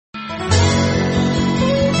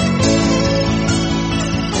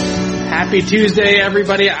Happy Tuesday,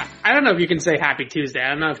 everybody. I don't know if you can say Happy Tuesday.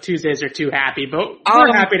 I don't know if Tuesdays are too happy, but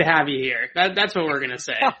we're happy to have you here. That's what we're going to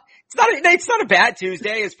say. It's not a bad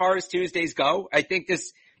Tuesday as far as Tuesdays go. I think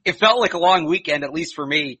it felt like a long weekend, at least for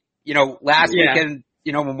me. Last weekend,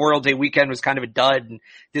 Memorial Day weekend was kind of a dud, and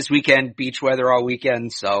this weekend, beach weather all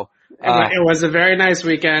weekend, so. It was a very nice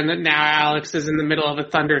weekend. Now Alex is in the middle of a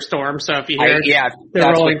thunderstorm, so if you hear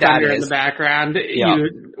the rolling thunder in the background,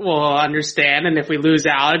 you will understand. And if we lose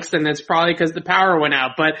Alex, then it's probably because the power went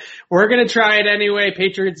out. But we're going to try it anyway.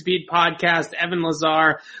 Patriots Beat Podcast, Evan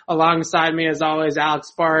Lazar, alongside me as always,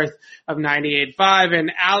 Alex Barth of 98.5.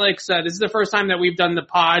 And Alex, this is the first time that we've done the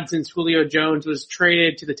pod since Julio Jones was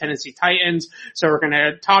traded to the Tennessee Titans. So we're going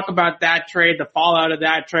to talk about that trade, the fallout of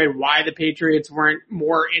that trade, why the Patriots weren't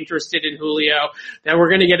more interested in Julio. Then we're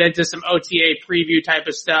going to get into some OTA preview type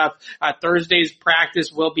of stuff. Thursday's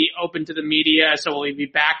practice will be open to the media, so we'll be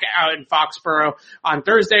back out in Foxborough on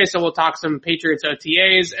Thursday. So we'll talk some Patriots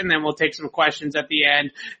OTAs, and then we'll take some questions at the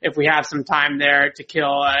end if we have some time there to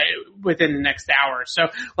kill within the next hour. So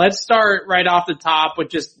let's start right off the top with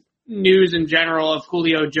just news in general of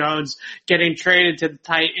Julio Jones getting traded to the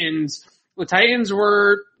Titans. The Titans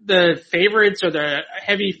were the favorites, or the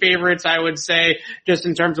heavy favorites, I would say, just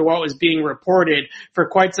in terms of what was being reported for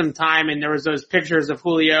quite some time. And there was those pictures of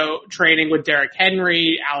Julio training with Derrick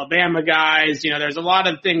Henry, Alabama guys. There's a lot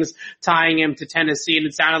of things tying him to Tennessee, and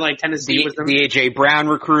it sounded like Tennessee was the A.J. Brown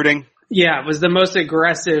recruiting. Yeah, it was the most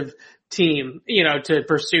aggressive team, to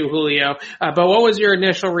pursue Julio. But what was your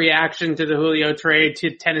initial reaction to the Julio trade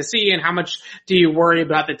to Tennessee, and how much do you worry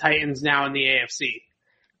about the Titans now in the AFC?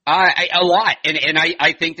 A lot. And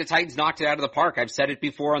I think the Titans knocked it out of the park. I've said it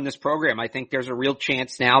before on this program. I think there's a real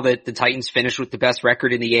chance now that the Titans finish with the best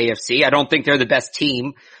record in the AFC. I don't think they're the best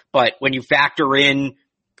team, but when you factor in,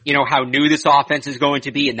 how new this offense is going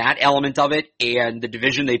to be and that element of it and the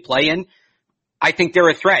division they play in, I think they're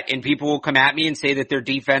a threat. And people will come at me and say that their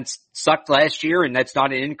defense sucked last year, and that's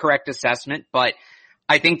not an incorrect assessment, but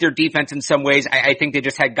I think their defense in some ways, I think they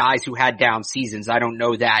just had guys who had down seasons. I don't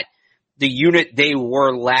know that the unit they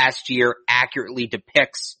were last year accurately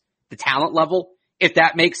depicts the talent level, if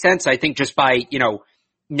that makes sense. I think just by,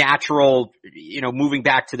 natural, moving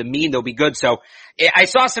back to the mean, they'll be good. So I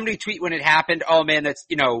saw somebody tweet when it happened, oh man, that's,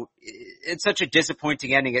 it's such a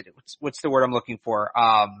disappointing ending. What's the word I'm looking for?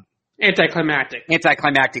 Anticlimactic.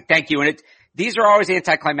 Anticlimactic. Thank you. And these are always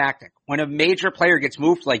anticlimactic. When a major player gets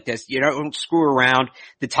moved like this, you don't screw around.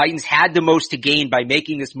 The Titans had the most to gain by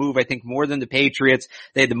making this move, I think more than the Patriots.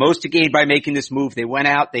 They had the most to gain by making this move. They went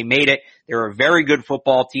out, they made it. They're a very good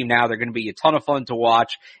football team now. They're going to be a ton of fun to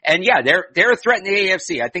watch. And yeah, they're a threat in the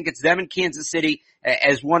AFC. I think it's them and Kansas City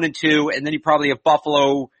as 1 and 2, and then you probably have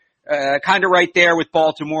Buffalo kind of right there with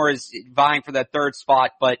Baltimore as vying for that third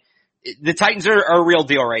spot. But the Titans are a real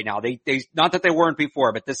deal right now. They not that they weren't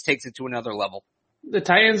before, but this takes it to another level. The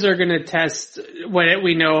Titans are going to test what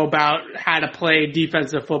we know about how to play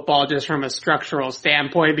defensive football just from a structural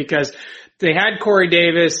standpoint, because they had Corey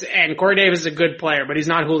Davis, and Corey Davis is a good player, but he's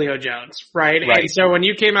not Julio Jones, right? And so when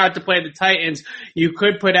you came out to play the Titans, you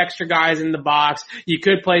could put extra guys in the box. You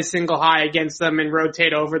could play single high against them and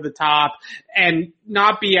rotate over the top and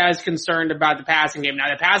not be as concerned about the passing game. Now,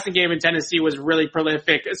 the passing game in Tennessee was really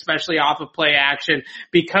prolific, especially off of play action,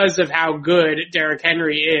 because of how good Derrick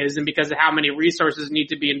Henry is and because of how many resources need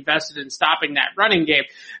to be invested in stopping that running game.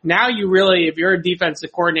 Now you really, if you're a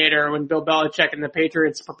defensive coordinator, when Bill Belichick and the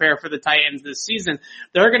Patriots prepare for the Titans this season,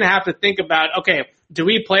 they're going to have to think about, okay, do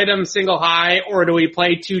we play them single high, or do we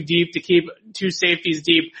play too deep to keep two safeties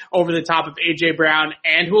deep over the top of A.J. Brown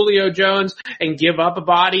and Julio Jones and give up a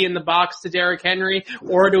body in the box to Derrick Henry?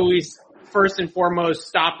 Or do we first and foremost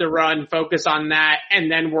stop the run, focus on that, and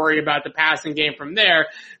then worry about the passing game from there?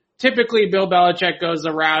 Typically, Bill Belichick goes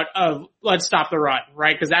the route of let's stop the run,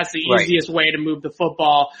 right? Because that's the easiest way to move the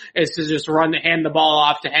football, is to just hand the ball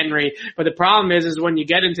off to Henry. But the problem is when you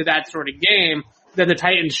get into that sort of game, then the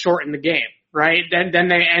Titans shorten the game, right? Then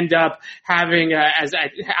they end up having, Alex,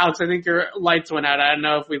 I think your lights went out. I don't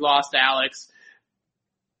know if we lost Alex.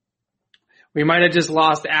 We might have just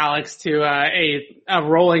lost Alex to a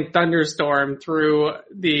rolling thunderstorm through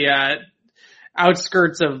the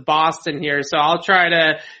outskirts of Boston here. So I'll try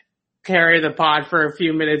to carry the pod for a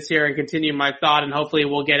few minutes here and continue my thought, and hopefully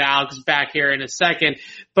we'll get Alex back here in a second.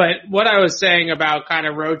 But what I was saying about kind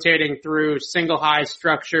of rotating through single high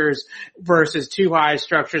structures versus two high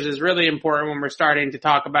structures is really important when we're starting to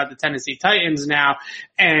talk about the Tennessee Titans now.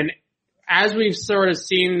 And as we've sort of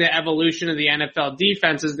seen the evolution of the NFL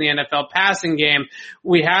defenses and the NFL passing game,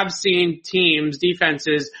 we have seen teams,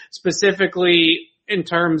 defenses, specifically in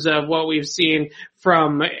terms of what we've seen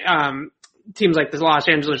from teams like the Los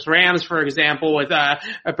Angeles Rams, for example, with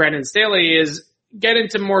Brandon Staley, is get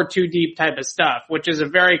into more too deep type of stuff, which is a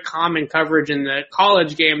very common coverage in the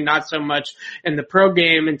college game, not so much in the pro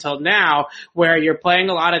game until now, where you're playing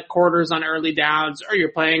a lot of quarters on early downs, or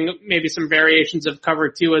you're playing maybe some variations of cover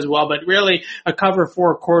 2 as well, but really a cover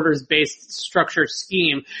 4 quarters based structure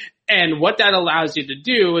scheme. And what that allows you to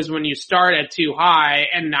do is when you start at too high,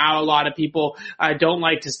 and now a lot of people don't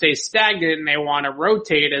like to stay stagnant and they want to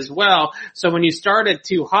rotate as well. So when you start at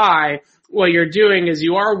too high, what you're doing is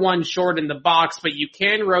you are one short in the box, but you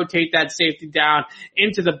can rotate that safety down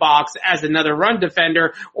into the box as another run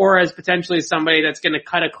defender, or as potentially somebody that's going to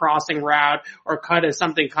cut a crossing route or cut as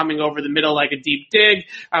something coming over the middle like a deep dig.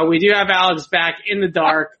 We do have Alex back in the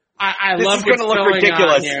dark. I love what's going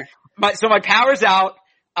on here. So my power's out.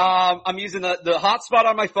 I'm using the hotspot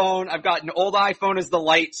on my phone. I've got an old iPhone as the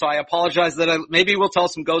light, so I apologize that maybe we'll tell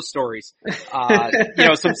some ghost stories.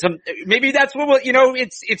 Maybe that's what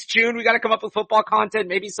it's June. We got to come up with football content.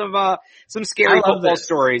 Maybe some scary football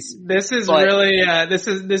stories. This is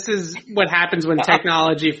this is what happens when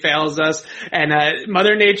technology fails us, and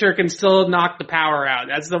Mother Nature can still knock the power out.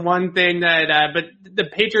 That's the one thing but the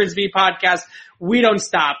Patriots V podcast, we don't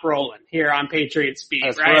stop rolling here on Patriots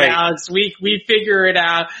Beat, right, Alex? We figure it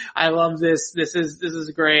out. I love this. This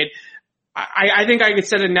is great. I think I could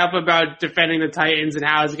said enough about defending the Titans and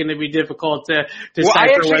how it's going to be difficult to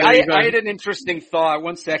I had an interesting thought.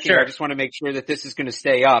 One second. Sure. I just want to make sure that this is going to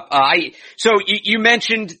stay up. So you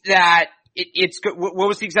mentioned that what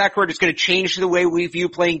was the exact word? It's going to change the way we view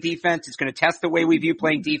playing defense. It's going to test the way we view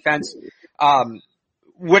playing defense.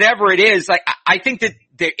 Whatever it is, I think that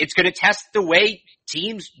it's going to test the way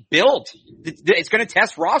teams build. It's going to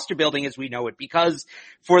test roster building as we know it, because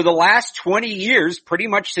for the last 20 years, pretty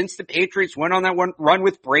much since the Patriots went on that one run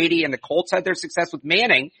with Brady and the Colts had their success with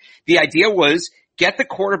Manning, the idea was get the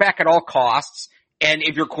quarterback at all costs. And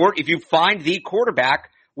if you find the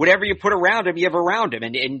quarterback, whatever you put around him, you have around him,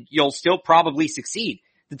 and you'll still probably succeed.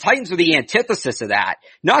 The Titans are the antithesis of that.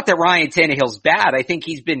 Not that Ryan Tannehill's bad. I think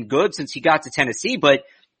he's been good since he got to Tennessee, but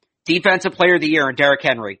Defensive Player of the Year in Derrick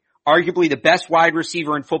Henry, arguably the best wide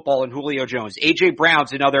receiver in football in Julio Jones. A.J.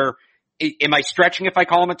 Brown's another, am I stretching if I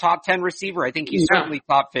call him a top 10 receiver? I think he's certainly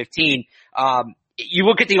top 15. You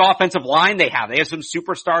look at the offensive line they have. They have some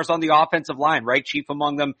superstars on the offensive line, right? Chief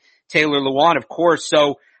among them, Taylor Lewan, of course.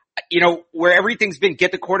 So, where everything's been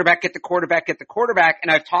get the quarterback.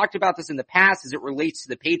 And I've talked about this in the past as it relates to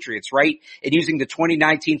the Patriots, right? And using the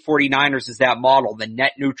 2019 49ers as that model, the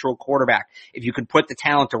net neutral quarterback. If you can put the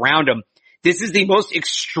talent around him, this is the most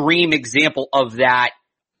extreme example of that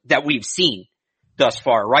we've seen thus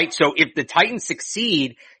far, right? So if the Titans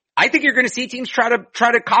succeed, I think you're going to see teams try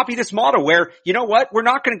to copy this model where, you know what? We're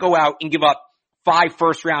not going to go out and give up 5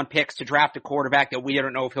 first-round picks to draft a quarterback that we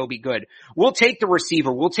don't know if he'll be good. We'll take the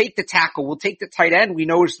receiver. We'll take the tackle. We'll take the tight end. We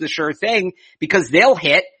know it's the sure thing because they'll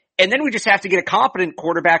hit. And then we just have to get a competent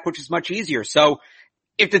quarterback, which is much easier. So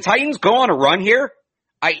if the Titans go on a run here,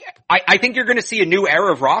 I think you're going to see a new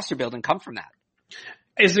era of roster building come from that.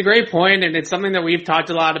 It's a great point, and it's something that we've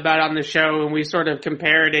talked a lot about on the show, and we sort of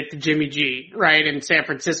compared it to Jimmy G, right, in San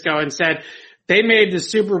Francisco, and said they made the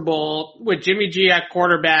Super Bowl with Jimmy G at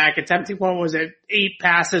quarterback, attempting, 8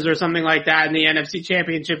 passes or something like that in the NFC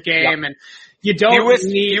Championship game, and you don't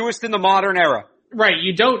need... Fewest in the modern era. Right,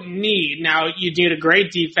 you don't need, now you need a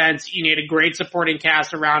great defense, you need a great supporting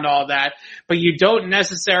cast around all that, but you don't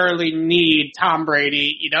necessarily need Tom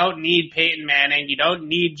Brady, you don't need Peyton Manning, you don't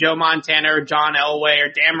need Joe Montana or John Elway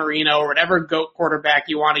or Dan Marino or whatever GOAT quarterback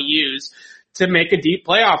you want to use to make a deep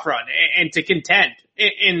playoff run and to contend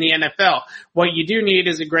in the NFL. What you do need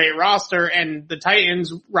is a great roster, and the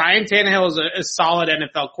Titans, Ryan Tannehill is a solid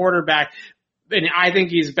NFL quarterback, and I think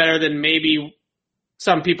he's better than maybe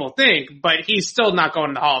some people think, but he's still not going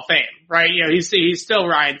to the Hall of Fame, right? He's still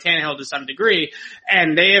Ryan Tannehill to some degree,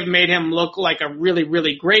 and they have made him look like a really,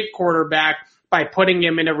 really great quarterback by putting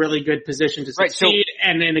him in a really good position to succeed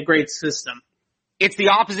and in a great system. It's the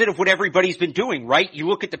opposite of what everybody's been doing, right? You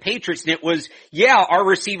look at the Patriots and it was, our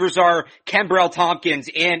receivers are Kenbrell Tompkins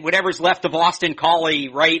and whatever's left of Austin Collie,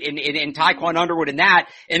 right? And Tyquan Underwood and that.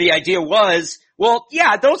 And the idea was,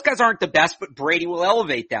 those guys aren't the best, but Brady will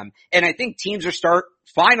elevate them. And I think teams are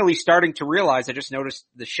finally starting to realize, I just noticed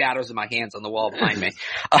the shadows of my hands on the wall behind me.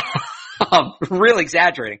 Real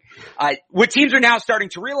exaggerating. What teams are now starting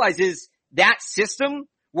to realize is that system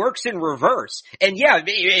works in reverse. And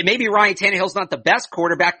maybe Ryan Tannehill's not the best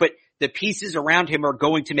quarterback, but the pieces around him are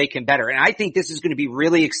going to make him better. And I think this is going to be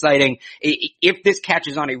really exciting if this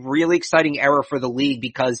catches on, a really exciting era for the league,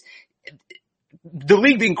 because the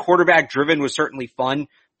league being quarterback driven was certainly fun,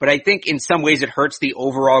 but I think in some ways it hurts the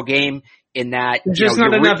overall game in that. There's just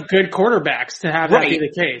not enough good quarterbacks to have that be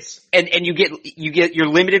the case. And you're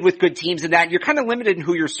limited with good teams in that. You're kind of limited in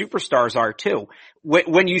who your superstars are too.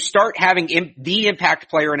 When you start having the impact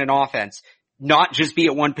player in an offense, not just be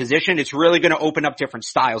at one position, it's really going to open up different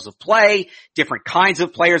styles of play, different kinds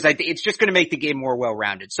of players. It's just going to make the game more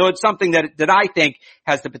well-rounded. So it's something that I think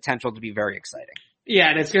has the potential to be very exciting.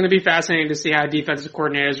 Yeah, and it's going to be fascinating to see how defensive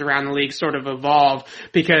coordinators around the league sort of evolve,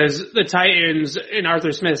 because the Titans and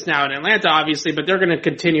Arthur Smith's now in Atlanta, obviously, but they're going to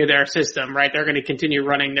continue their system, right? They're going to continue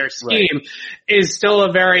running their scheme. Is still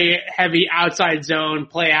a very heavy outside zone,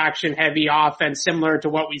 play action heavy offense, similar to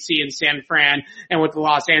what we see in San Fran and with the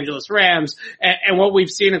Los Angeles Rams. And what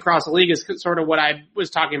we've seen across the league is sort of what I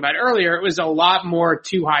was talking about earlier. It was a lot more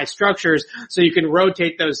too high structures, so you can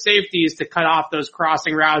rotate those safeties to cut off those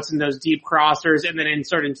crossing routes and those deep crossers, and then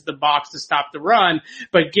insert into the box to stop the run,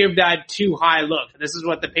 but give that too high look. This is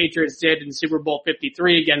what the Patriots did in Super Bowl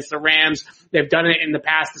 53 against the Rams. They've done it in the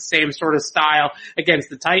past, the same sort of style against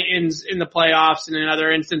the Titans in the playoffs and in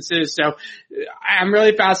other instances. So I'm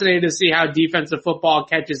really fascinated to see how defensive football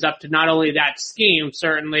catches up to not only that scheme,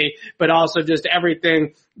 certainly, but also just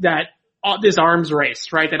everything that this arms race,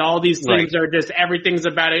 right? That all these teams are just, everything's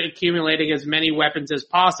about accumulating as many weapons as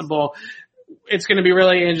possible. It's going to be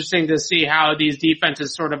really interesting to see how these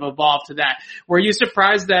defenses sort of evolve to that. Were you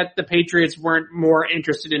surprised that the Patriots weren't more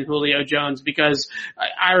interested in Julio Jones? Because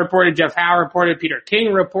I reported, Jeff Howe reported, Peter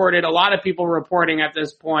King reported, a lot of people reporting at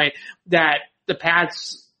this point that the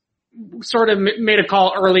Pats sort of made a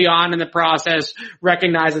call early on in the process,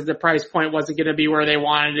 recognized that the price point wasn't going to be where they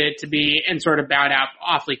wanted it to be, and sort of bowed out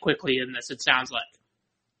awfully quickly in this, it sounds like.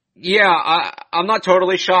 Yeah, I'm not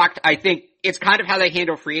totally shocked. I think it's kind of how they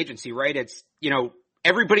handle free agency, right? It's,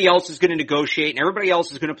 everybody else is going to negotiate and everybody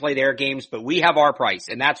else is going to play their games, but we have our price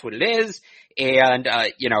and that's what it is. And,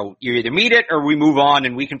 you either meet it or we move on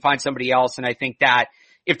and we can find somebody else. And I think that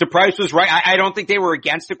if the price was right, I don't think they were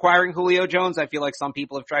against acquiring Julio Jones. I feel like some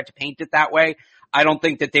people have tried to paint it that way. I don't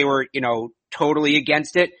think that they were, totally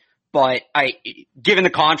against it. But given the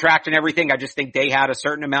contract and everything, I just think they had a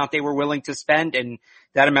certain amount they were willing to spend, and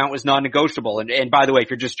that amount was non-negotiable. And by the way, if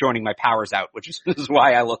you're just joining, my power's out, which is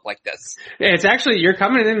why I look like this. It's actually, you're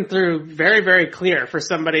coming in through very, very clear for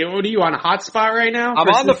somebody. What are you on, a hotspot right now? I'm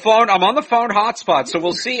on the phone hotspot, so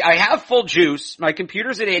we'll see. I have full juice. My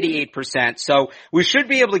computer's at 88%, so we should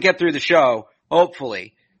be able to get through the show,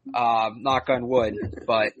 hopefully. Knock on wood,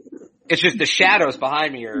 but it's just the shadows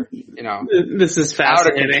behind me are, This is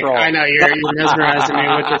fascinating. Out of control. I know, you're mesmerizing me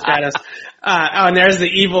with the shadows. And there's the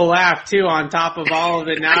evil laugh too on top of all of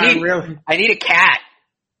it. Now I need a cat.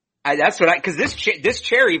 That's what cause this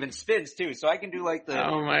chair even spins too, so I can do like the,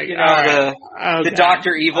 oh my God. The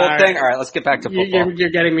Dr. Evil thing. All right, let's get back to football. You're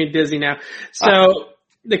getting me dizzy now. So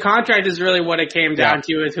the contract is really what it came down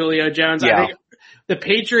to with Julio Jones. Yeah. I think the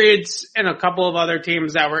Patriots and a couple of other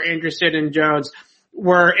teams that were interested in Jones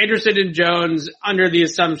were interested in Jones under the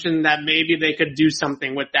assumption that maybe they could do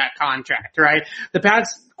something with that contract, right? The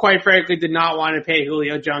Pats, quite frankly, did not want to pay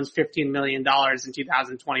Julio Jones $15 million in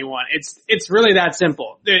 2021. It's really that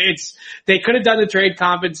simple. They could have done the trade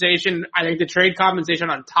compensation. I think the trade compensation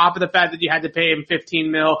on top of the fact that you had to pay him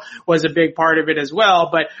 $15 million was a big part of it as well.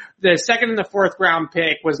 But the second and the fourth round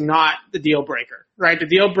pick was not the deal breaker, right? The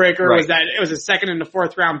deal breaker was that it was a second and the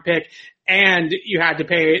fourth round pick, and you had to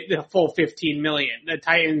pay the full $15 million.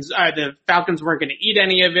 The Falcons weren't going to eat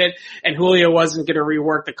any of it, and Julio wasn't going to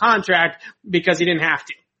rework the contract because he didn't have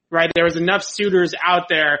to, right? There was enough suitors out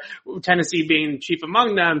there, Tennessee being chief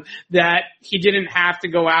among them, that he didn't have to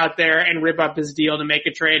go out there and rip up his deal to make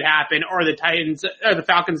a trade happen, or the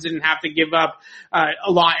Falcons didn't have to give up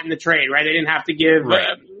a lot in the trade, right? They didn't have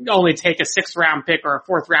to only take a 6th round pick or a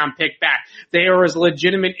 4th round pick back. There was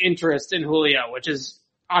legitimate interest in Julio, which is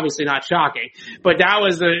obviously not shocking, but that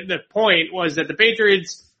was the point, was that the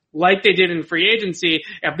Patriots, like they did in free agency,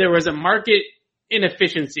 if there was a market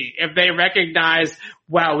inefficiency, if they recognized,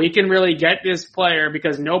 wow, we can really get this player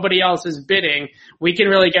because nobody else is bidding, we can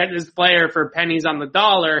really get this player for pennies on the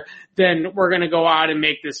dollar, then we're going to go out and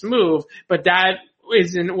make this move. But that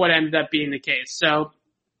isn't what ended up being the case. So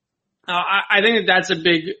I think that's a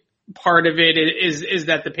big part of it, is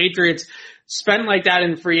that the Patriots spent like that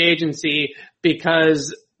in free agency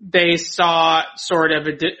because they saw sort of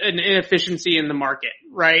an inefficiency in the market,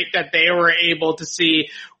 right? That they were able to see,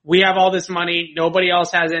 we have all this money, nobody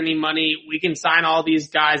else has any money, we can sign all these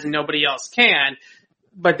guys and nobody else can.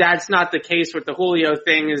 But that's not the case with the Julio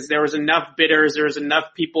thing. Is there was enough bidders, there was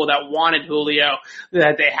enough people that wanted Julio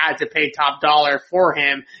that they had to pay top dollar for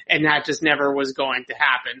him, and that just never was going to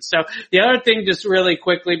happen. So the other thing, just really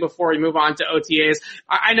quickly before we move on to OTAs,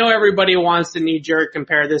 I know everybody wants to knee-jerk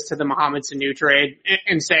compare this to the Mohamed Sanu trade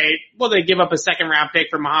and say, well, they give up a second-round pick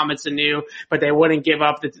for Mohamed Sanu, but they wouldn't give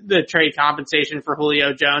up the trade compensation for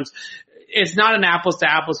Julio Jones. It's not an apples to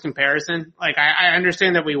apples comparison. Like, I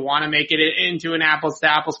understand that we want to make it into an apples to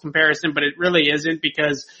apples comparison, but it really isn't,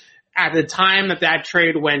 because at the time that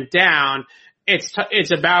trade went down, it's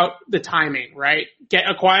about the timing, right?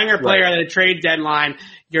 Acquiring a player at a trade deadline.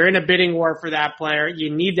 You're in a bidding war for that player.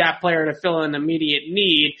 You need that player to fill an immediate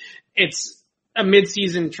need. It's a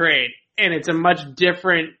mid-season trade, and it's a much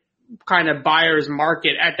different kind of buyer's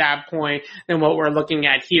market at that point than what we're looking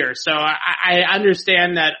at here. So I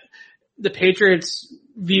understand that the Patriots'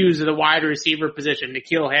 views of the wide receiver position,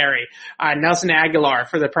 N'Keal Harry, Nelson Aguilar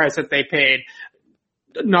for the price that they paid,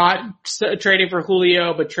 not trading for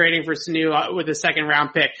Julio, but trading for Sanu with a second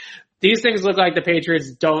round pick. These things look like the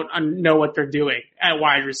Patriots don't know what they're doing at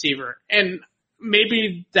wide receiver. And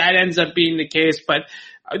maybe that ends up being the case, but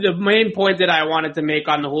the main point that I wanted to make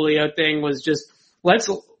on the Julio thing was just, let's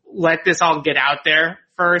let this all get out there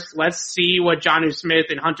first. Let's see what Jonnu Smith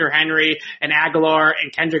and Hunter Henry and Aguilar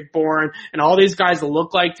and Kendrick Bourne and all these guys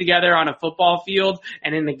look like together on a football field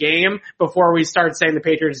and in the game before we start saying the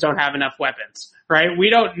Patriots don't have enough weapons, right?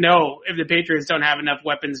 We don't know if the Patriots don't have enough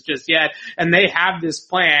weapons just yet, and they have this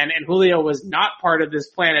plan, and Julio was not part of this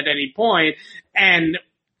plan at any point, and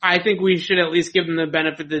I think we should at least give them the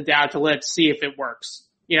benefit of the doubt to let's see if it works.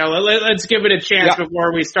 You know, let's give it a chance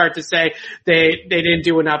before we start to say they didn't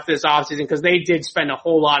do enough this offseason, because they did spend a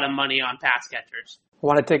whole lot of money on pass catchers. I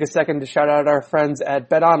want to take a second to shout out our friends at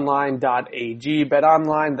betonline.ag.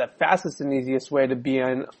 BetOnline, the fastest and easiest way to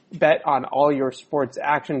bet on all your sports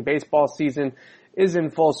action. Baseball season is in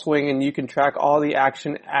full swing, and you can track all the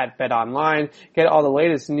action at BetOnline. Get all the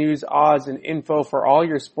latest news, odds, and info for all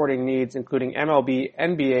your sporting needs, including MLB,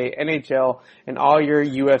 NBA, NHL, and all your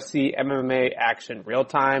UFC, MMA action.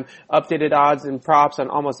 Real-time, updated odds and props on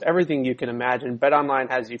almost everything you can imagine. BetOnline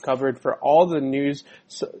has you covered for all the news,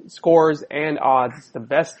 scores, and odds. It's the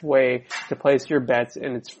best way to place your bets,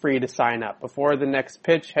 and it's free to sign up. Before the next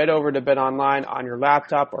pitch, head over to BetOnline on your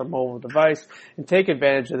laptop or mobile device and take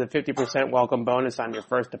advantage of the 50% welcome bonus on your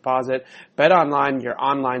first deposit. BetOnline, your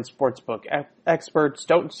online sportsbook experts.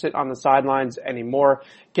 Don't sit on the sidelines anymore.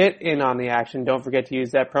 Get in on the action. Don't forget to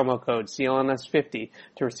use that promo code CLNS50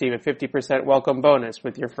 to receive a 50% welcome bonus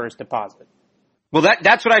with your first deposit. Well,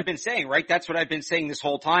 that's what I've been saying, right? That's what I've been saying this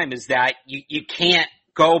whole time, is that you can't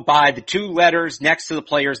go by the two letters next to the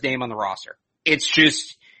player's name on the roster. It's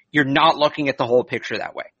just, you're not looking at the whole picture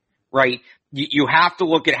that way, right? You have to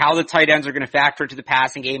look at how the tight ends are going to factor into the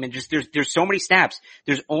passing game, and just there's so many snaps.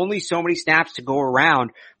 There's only so many snaps to go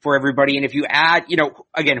around for everybody. And if you add,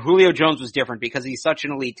 again, Julio Jones was different because he's such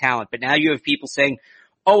an elite talent, but now you have people saying,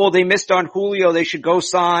 oh, well, they missed on Julio, they should go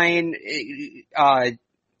sign,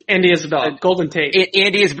 Andy Isabella, Golden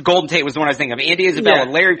Tate. Golden Tate was the one I was thinking of. Andy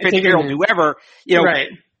Isabella, Larry Fitzgerald, whoever, right.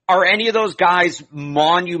 Are any of those guys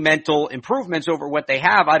monumental improvements over what they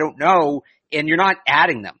have? I don't know. And you're not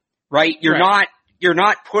adding them. Right? You're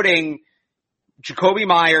not putting Jacoby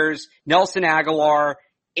Myers, Nelson Aguilar,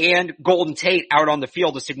 and Golden Tate out on the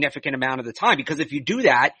field a significant amount of the time, because if you do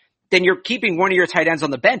that, then you're keeping one of your tight ends on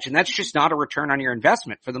the bench, and that's just not a return on your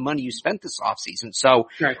investment for the money you spent this offseason. So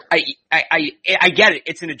I get it.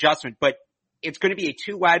 It's an adjustment, but it's going to be a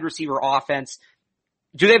two wide receiver offense.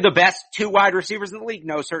 Do they have the best two wide receivers in the league?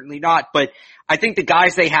 No, certainly not. But I think the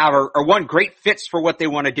guys they have are one, great fits for what they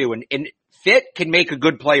want to do. And fit can make a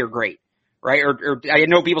good player great, right? Or I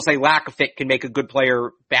know people say lack of fit can make a good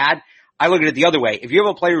player bad. I look at it the other way. If you have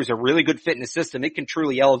a player who's a really good fit in the system, it can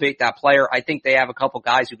truly elevate that player. I think they have a couple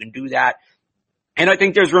guys who can do that. And I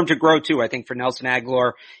think there's room to grow too, I think, for Nelson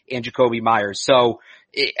Aguilar and Jacoby Myers. So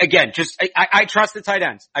again, I trust the tight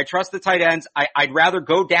ends. I'd rather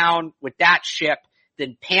go down with that ship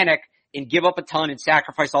than panic and give up a ton and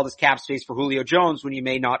sacrifice all this cap space for Julio Jones when you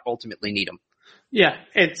may not ultimately need him. Yeah,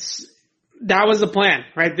 that was the plan,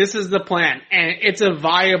 right? This is the plan, and it's a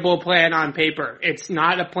viable plan on paper. It's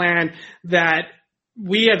not a plan that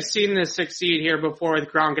we have seen this succeed here before with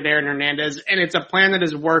Gronk and Aaron Hernandez, and it's a plan that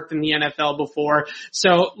has worked in the NFL before.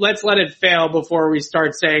 So let's let it fail before we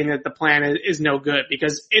start saying that the plan is no good,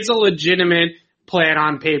 because it's a legitimate plan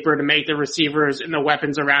on paper to make the receivers and the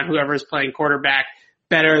weapons around whoever is playing quarterback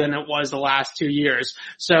better than it was the last 2 years.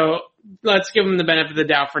 So let's give them the benefit of the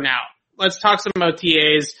doubt for now. Let's talk some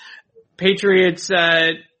OTAs. Patriots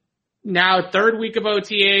now third week of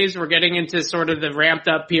OTAs. We're getting into sort of the ramped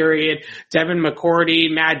up period. Devin McCourty,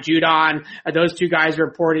 Matt Judon, those two guys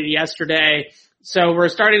reported yesterday. So we're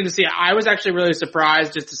starting to see, I was actually really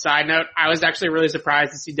surprised, just a side note, I was actually really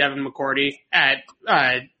surprised to see Devin McCourty at,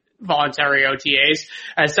 voluntary OTAs.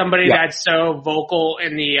 As somebody that's so vocal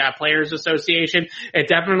in the Players Association, it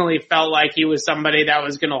definitely felt like he was somebody that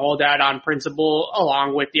was going to hold out on principle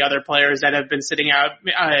along with the other players that have been sitting out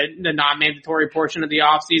the non-mandatory portion of the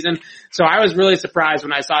offseason. So I was really surprised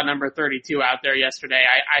when I saw number 32 out there yesterday.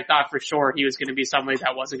 I thought for sure he was going to be somebody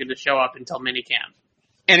that wasn't going to show up until minicamp.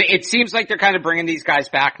 And it seems like they're kind of bringing these guys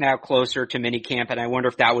back now closer to minicamp, and I wonder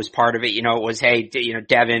if that was part of it. It was, hey,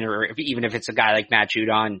 Devin, or even if it's a guy like Matt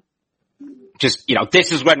Judon, just,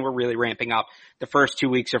 this is when we're really ramping up. The first 2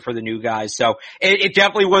 weeks are for the new guys. So it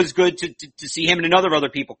definitely was good to see him and a number of other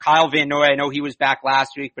people. Kyle Van Noy, I know he was back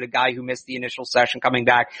last week, but a guy who missed the initial session coming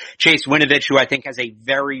back. Chase Winovich, who I think has a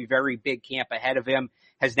very, very big camp ahead of him,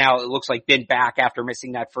 has now, it looks like, been back after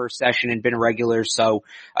missing that first session and been a regular. So,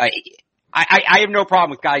 I have no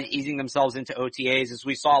problem with guys easing themselves into OTAs, as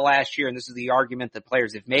we saw last year, and this is the argument that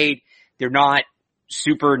players have made. They're not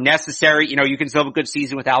super necessary. You can still have a good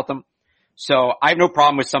season without them. So I have no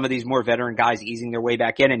problem with some of these more veteran guys easing their way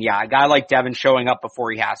back in. And yeah, a guy like Devin showing up before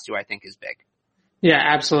he has to, I think, is big. Yeah,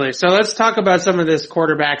 absolutely. So let's talk about some of this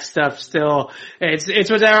quarterback stuff still.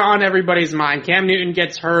 It's what's on everybody's mind. Cam Newton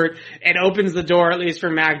gets hurt. It opens the door, at least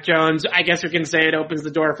for Mac Jones. I guess we can say it opens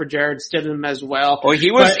the door for Jarrett Stidham as well. Well,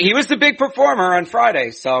 he was the big performer on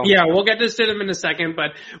Friday, so. Yeah, we'll get to Stidham in a second,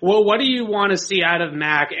 but what do you want to see out of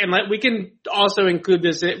Mac? And we can also include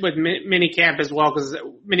this with minicamp as well, because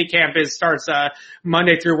minicamp starts,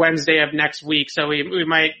 Monday through Wednesday of next week, so we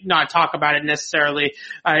might not talk about it necessarily,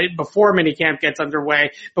 before minicamp gets underway.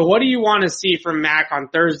 But what do you want to see from Mac on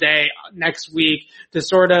Thursday next week to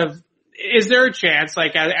sort of, is there a chance,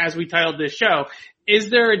 as we titled this show, is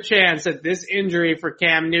there a chance that this injury for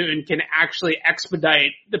Cam Newton can actually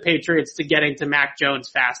expedite the Patriots to getting to Mac Jones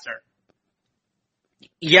faster?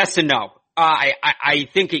 Yes and no. I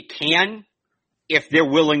think it can if they're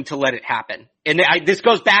willing to let it happen. And this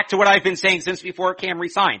goes back to what I've been saying since before Cam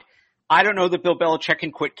resigned. I don't know that Bill Belichick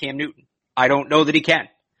can quit Cam Newton. I don't know that he can.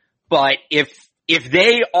 But if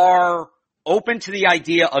they are open to the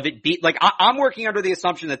idea of it I'm working under the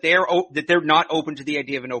assumption that they're not open to the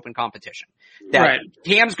idea of an open competition. That right.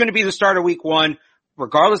 Cam's going to be the starter week one,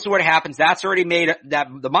 regardless of what happens.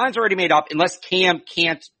 The mind's already made up unless Cam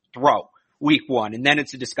can't throw week one, and then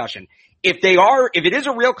it's a discussion. If it is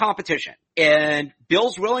a real competition and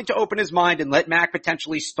Bill's willing to open his mind and let Mac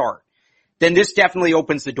potentially start, then this definitely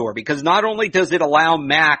opens the door, because not only does it allow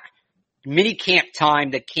Mac mini camp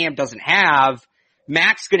time that Cam doesn't have,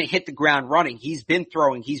 Mac's going to hit the ground running. He's been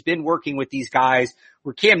throwing. He's been working with these guys.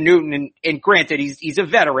 Where Cam Newton, and granted, he's a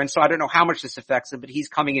veteran, so I don't know how much this affects him, but he's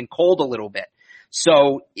coming in cold a little bit.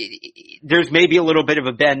 So there's maybe a little bit of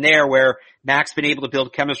a bend there where Mac's been able to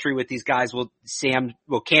build chemistry with these guys.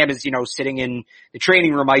 Cam is, sitting in the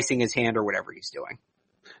training room icing his hand or whatever he's doing.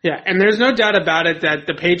 Yeah, and there's no doubt about it that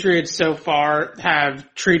the Patriots so far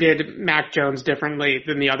have treated Mac Jones differently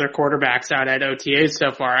than the other quarterbacks out at OTAs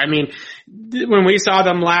so far. I mean, when we saw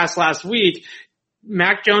them last week,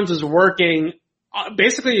 Mac Jones was working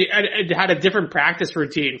basically had a different practice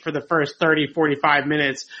routine for the first 30, 45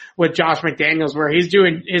 minutes with Josh McDaniels, where he's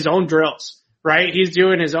doing his own drills, right? He's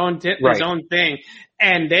doing his own thing.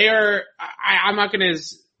 And they are, I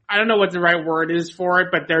don't know what the right word is for it,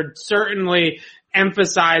 but they're certainly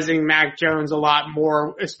emphasizing Mac Jones a lot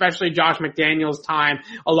more, especially Josh McDaniels' time,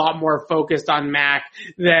 a lot more focused on Mac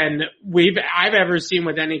than I've ever seen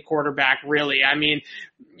with any quarterback, really. I mean,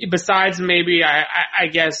 besides maybe, I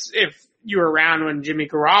guess if you were around when Jimmy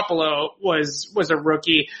Garoppolo was a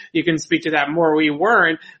rookie, you can speak to that more. We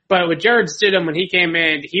weren't, but with Jarrett Stidham, when he came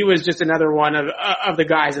in, he was just another one of the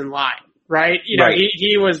guys in line. Right? Right.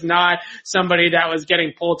 He was not somebody that was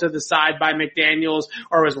getting pulled to the side by McDaniels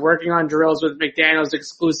or was working on drills with McDaniels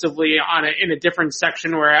exclusively in a different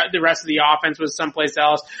section where the rest of the offense was someplace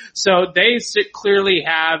else. So they clearly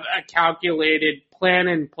have a calculated plan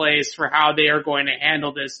in place for how they are going to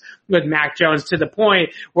handle this with Mac Jones, to the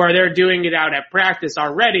point where they're doing it out at practice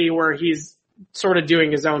already, where he's sort of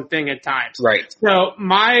doing his own thing at times. Right. So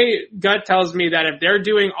my gut tells me that if they're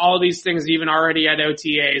doing all these things even already at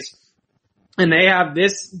OTAs, and they have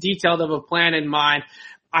this detailed of a plan in mind,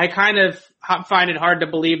 I kind of find it hard to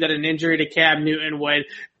believe that an injury to Cam Newton would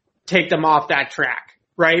take them off that track,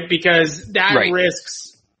 right? Because that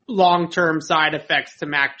risks long-term side effects to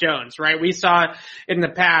Mac Jones, right? We saw in the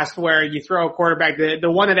past where you throw a quarterback,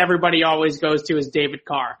 the one that everybody always goes to is David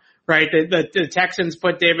Carr, right? The Texans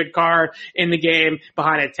put David Carr in the game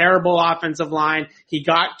behind a terrible offensive line. He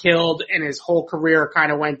got killed and his whole career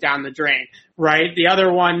kind of went down the drain, right? The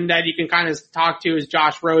other one that you can kind of talk to is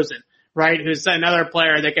Josh Rosen, right? Who's another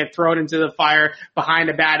player that got thrown into the fire behind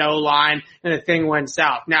a bad O-line and the thing went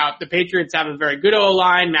south. Now, the Patriots have a very good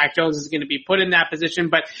O-line. Mac Jones is going to be put in that position,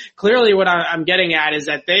 but clearly what I'm getting at is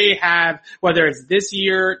that they have, whether it's this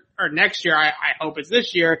year or next year, I hope it's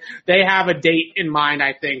this year, they have a date in mind,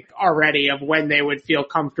 I think, already of when they would feel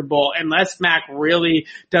comfortable. Unless Mac really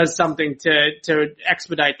does something to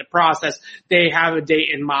expedite the process, they have a date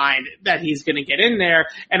in mind that he's going to get in there.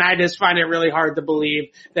 And I just find it really hard to believe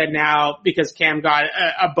that now, because Cam got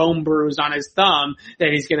a bone bruise on his thumb, that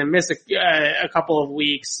he's going to miss a couple of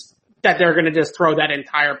weeks, that they're going to just throw that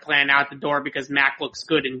entire plan out the door because Mac looks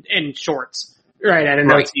good in shorts. Right, at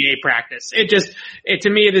an OTA practice. To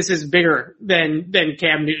me, this is bigger than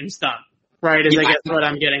Cam Newton's thumb, right? I guess what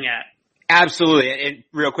I'm getting at. Absolutely. And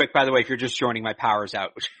real quick, by the way, if you're just joining, my power's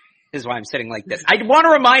out, which is why I'm sitting like this. I want to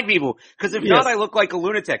remind people, because if not, I look like a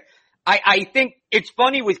lunatic. I think it's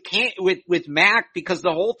funny with Mac, because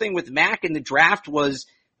the whole thing with Mac in the draft was,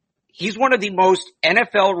 he's one of the most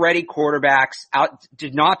NFL-ready quarterbacks out,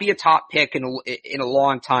 did not be a top pick in a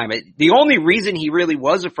long time. The only reason he really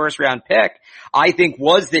was a first-round pick, I think,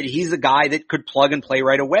 was that he's a guy that could plug and play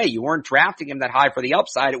right away. You weren't drafting him that high for the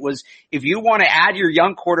upside. It was, if you want to add your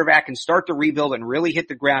young quarterback and start the rebuild and really hit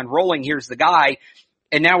the ground rolling, here's the guy.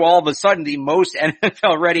 And now all of a sudden, the most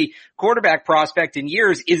NFL-ready quarterback prospect in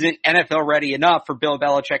years isn't NFL-ready enough for Bill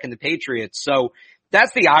Belichick and the Patriots. So,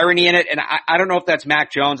 that's the irony in it, and I don't know if that's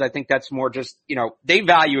Mac Jones. I think that's more just, they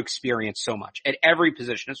value experience so much at every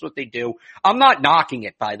position. That's what they do. I'm not knocking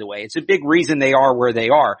it, by the way. It's a big reason they are where they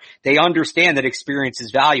are. They understand that experience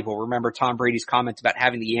is valuable. Remember Tom Brady's comments about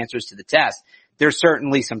having the answers to the test. There's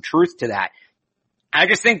certainly some truth to that. I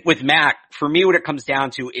just think with Mac, for me, what it comes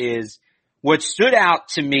down to is what stood out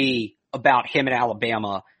to me about him in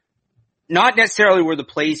Alabama, not necessarily were the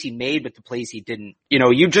plays he made, but the plays he didn't.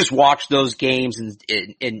 You just watched those games and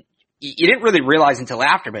you didn't really realize until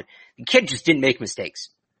after, but the kid just didn't make mistakes.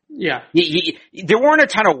 Yeah. There weren't a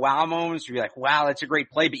ton of wow moments where you're like, wow, that's a great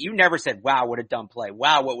play, but you never said, wow, what a dumb play.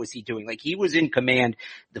 Wow, what was he doing? Like, he was in command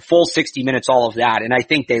the full 60 minutes, all of that. And I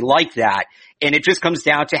think they like that. And it just comes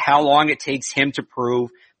down to how long it takes him to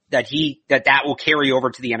prove that that will carry over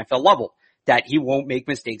to the NFL level, that he won't make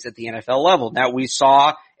mistakes at the NFL level. Now, we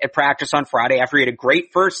saw at practice on Friday, after he had a great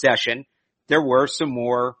first session, there were some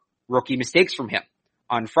more rookie mistakes from him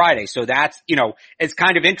on Friday. So that's, it's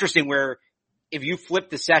kind of interesting where if you flip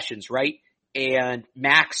the sessions, right, and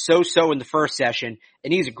Mac's so-so in the first session,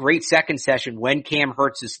 and he's a great second session when Cam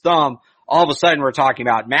hurts his thumb, all of a sudden we're talking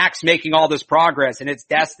about Mac's making all this progress and it's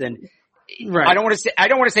destined. Right. I don't want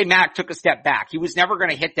to say Mac took a step back. He was never going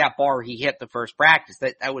to hit that bar he hit the first practice.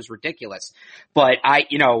 That was ridiculous. But I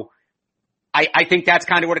think that's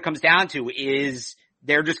kind of what it comes down to, is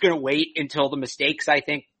they're just going to wait until the mistakes, I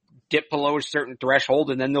think, dip below a certain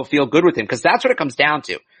threshold, and then they'll feel good with him. Because that's what it comes down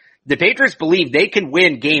to. The Patriots believe they can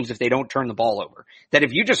win games if they don't turn the ball over. That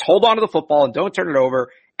if you just hold on to the football and don't turn it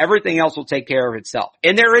over, everything else will take care of itself.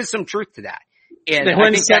 And there is some truth to that. And they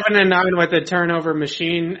went 7-9 with a turnover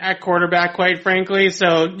machine at quarterback, quite frankly.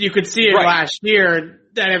 So you could see it last year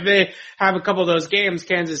that if they have a couple of those games,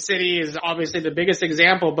 Kansas City is obviously the biggest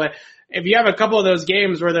example, but if you have a couple of those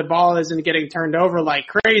games where the ball isn't getting turned over like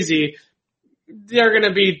crazy, they're going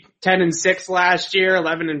to be 10-6 last year,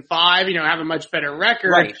 11-5, have a much better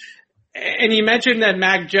record. Right. And you mentioned that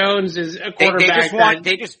Mac Jones is a quarterback.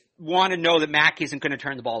 They just want to know that Mac isn't going to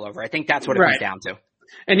turn the ball over. I think that's what it comes down to.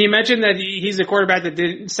 And you mentioned that he's a quarterback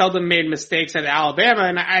that seldom made mistakes at Alabama,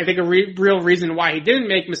 and I think a real reason why he didn't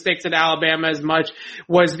make mistakes at Alabama as much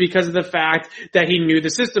was because of the fact that he knew the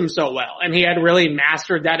system so well, and he had really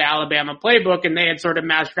mastered that Alabama playbook, and they had sort of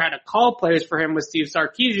mastered how to call plays for him with Steve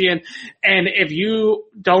Sarkisian. And if you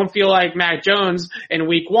don't feel like Mac Jones in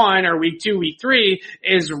week 1 or week 2, week 3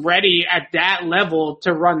 is ready at that level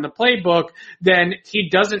to run the playbook, then he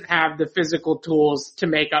doesn't have the physical tools to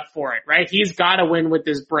make up for it, right? He's got to win with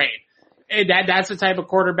his brain. That's the type of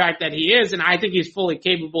quarterback that he is, and I think he's fully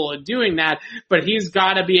capable of doing that, but he's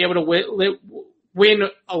got to be able to win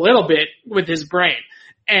a little bit with his brain.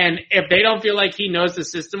 And if they don't feel like he knows the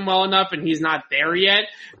system well enough and he's not there yet,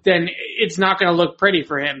 then it's not going to look pretty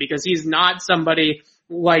for him, because he's not somebody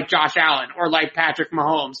like Josh Allen or like Patrick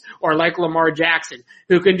Mahomes or like Lamar Jackson,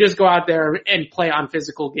 who can just go out there and play on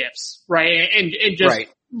physical gifts, right? And just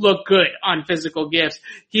look good on physical gifts.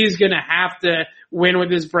 He's going to have to win with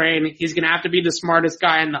his brain. He's going to have to be the smartest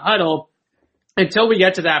guy in the huddle. Until we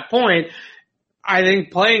get to that point, I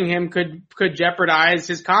think playing him could jeopardize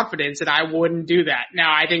his confidence, and I wouldn't do that.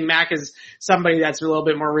 Now, I think Mac is somebody that's a little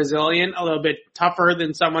bit more resilient, a little bit tougher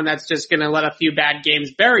than someone that's just going to let a few bad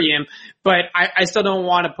games bury him, but I still don't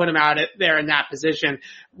want to put him out there in that position.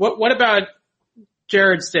 What about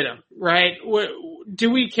Jarrett Stidham, right? Do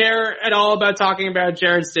we care at all about talking about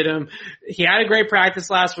Jarrett Stidham? He had a great practice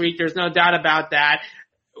last week. There's no doubt about that.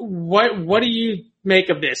 What do you make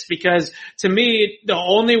of this? Because to me, the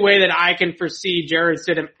only way that I can foresee Jarrett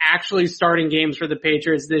Stidham actually starting games for the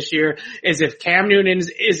Patriots this year is if Cam Newton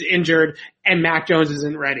is injured and Mac Jones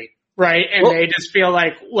isn't ready. Right? And they just feel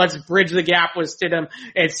like, let's bridge the gap with Stidham.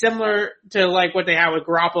 It's similar to like what they had with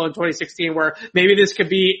Garoppolo in 2016, where maybe this could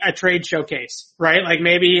be a trade showcase, right? Like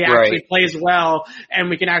maybe he actually plays well and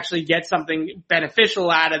we can actually get something beneficial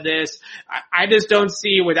out of this. I just don't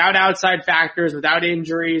see, without outside factors, without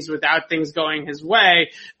injuries, without things going his way,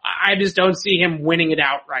 I just don't see him winning it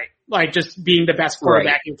outright. Like just being the best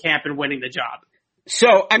quarterback in camp and winning the job.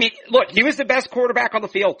 So, I mean, look, he was the best quarterback on the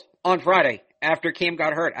field on Friday after Cam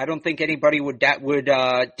got hurt. I don't think anybody would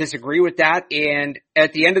disagree with that. And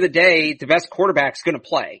at the end of the day, the best quarterback's going to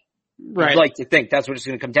play. Right. I'd like to think that's what it's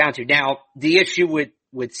going to come down to. Now, the issue with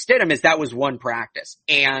Stidham is that was one practice.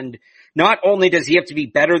 And not only does he have to be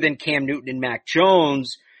better than Cam Newton and Mac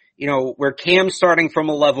Jones, you know, where Cam's starting from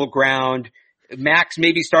a level ground, Mac's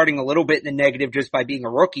maybe starting a little bit in the negative just by being a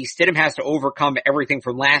rookie. Stidham has to overcome everything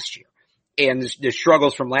from last year. And the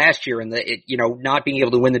struggles from last year and not being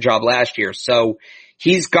able to win the job last year. So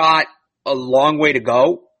he's got a long way to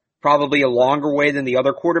go, probably a longer way than the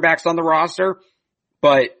other quarterbacks on the roster.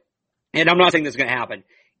 And I'm not saying this is going to happen.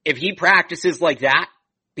 If he practices like that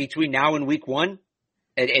between now and week 1,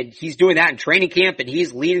 and he's doing that in training camp and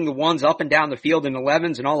he's leading the ones up and down the field in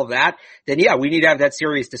 11s and all of that, then yeah, we need to have that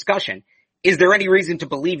serious discussion. Is there any reason to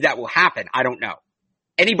believe that will happen? I don't know.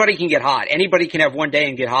 Anybody can get hot. Anybody can have one day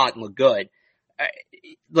and get hot and look good.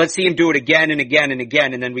 Let's see him do it again and again and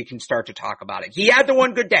again, and then we can start to talk about it. He had the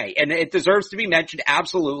one good day, and it deserves to be mentioned.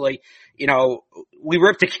 Absolutely. You know, we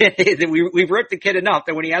ripped the kid. We've ripped the kid enough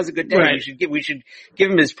that when he has a good day, we should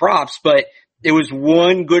give him his props. But it was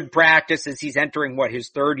one good practice as he's entering his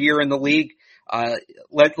third year in the league.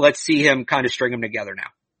 Let's see him kind of string them together now.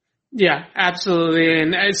 Yeah, absolutely.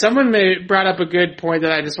 And someone brought up a good point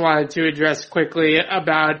that I just wanted to address quickly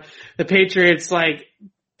about the Patriots, like,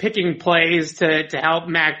 picking plays to help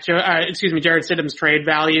Jarrett Stidham's trade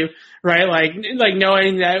value, right? Like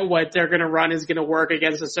knowing that what they're going to run is going to work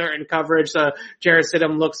against a certain coverage. So Jarrett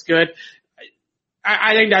Stidham looks good.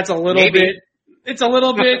 I think that's a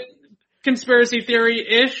little bit conspiracy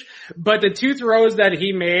theory-ish, but the two throws that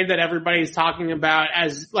he made that everybody's talking about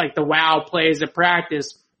as like the wow plays at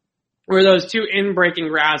practice were those two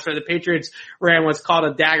in-breaking routes where the Patriots ran what's called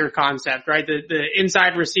a dagger concept, right? The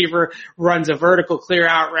inside receiver runs a vertical clear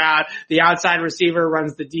out route. The outside receiver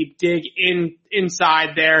runs the deep dig inside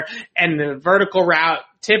there, and the vertical route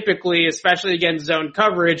typically, especially against zone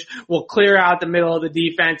coverage, will clear out the middle of the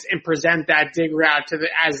defense and present that dig route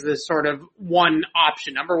as the sort of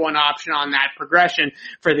number one option on that progression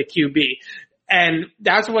for the QB. And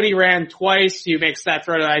that's what he ran twice. He makes that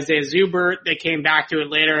throw to Isaiah Zuber. They came back to it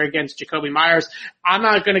later against Jacoby Myers. I'm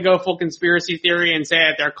not going to go full conspiracy theory and say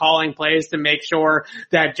that they're calling plays to make sure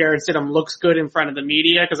that Jarrett Stidham looks good in front of the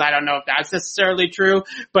media, because I don't know if that's necessarily true.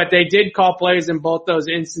 But they did call plays in both those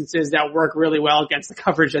instances that work really well against the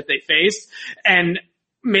coverage that they faced. And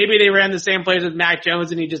maybe they ran the same plays with Mac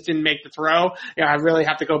Jones and he just didn't make the throw. You know, I really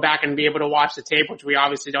have to go back and be able to watch the tape, which we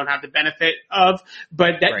obviously don't have the benefit of.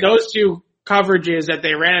 But those two coverages that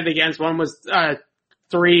they ran it against, one was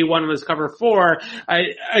 3, one was cover 4.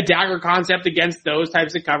 A dagger concept against those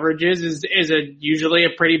types of coverages is usually a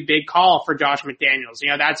pretty big call for Josh McDaniels. You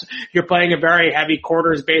know, you're playing a very heavy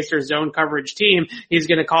quarters based or zone coverage team. He's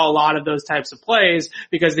going to call a lot of those types of plays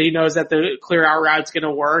because he knows that the clear out route's going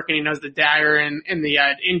to work, and he knows the dagger and the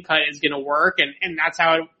in cut is going to work, and that's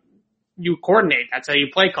how you coordinate. That's how you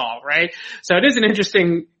play call, right? So it is an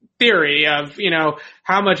interesting theory of, you know,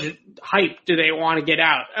 how much hype do they want to get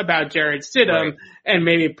out about Jarrett Stidham and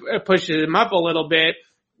maybe push him up a little bit.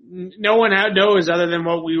 No one knows other than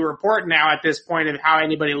what we report now at this point of how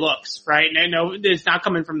anybody looks, right? No, it's not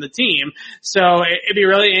coming from the team. So it'd be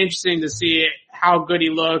really interesting to see how good he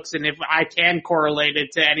looks and if I can correlate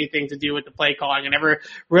it to anything to do with the play calling. I never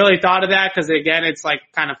really thought of that because, again, it's like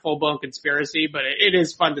kind of full-blown conspiracy, but it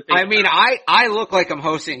is fun to think about. I mean, I look like I'm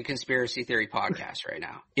hosting a conspiracy theory podcast right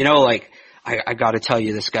now. You know, like, I got to tell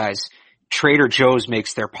you this, guys. Trader Joe's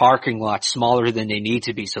makes their parking lot smaller than they need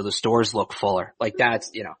to be so the stores look fuller. Like, that's,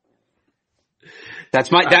 you know.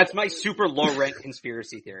 That's my super low rent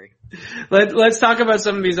conspiracy theory. Let's talk about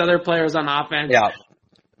some of these other players on offense. Yeah.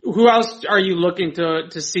 Who else are you looking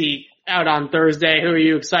to see out on Thursday? Who are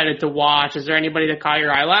you excited to watch? Is there anybody that caught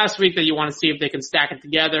your eye last week that you want to see if they can stack it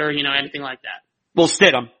together? Anything like that? Well,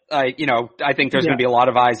 Stidham. I think there's going to be a lot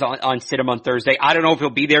of eyes on Stidham on Thursday. I don't know if he'll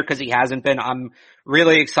be there because he hasn't been. I'm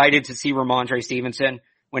really excited to see Ramondre Stevenson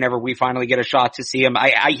whenever we finally get a shot to see him.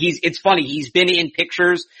 It's funny. He's been in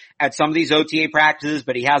pictures at some of these OTA practices,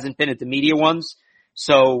 but he hasn't been at the media ones.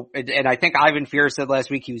 So, and I think Ivan Fear said last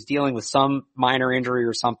week he was dealing with some minor injury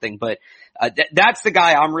or something, but that's the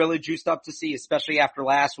guy I'm really juiced up to see, especially after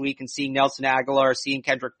last week and seeing Nelson Aguilar, seeing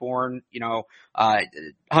Kendrick Bourne,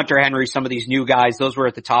 Hunter Henry, some of these new guys. Those were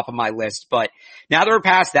at the top of my list. But now that we're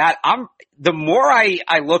past that, the more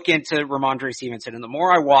I look into Ramondre Stevenson and the more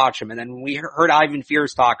I watch him, and then we heard Ivan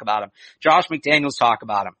Fears talk about him, Josh McDaniels talk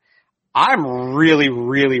about him, I'm really,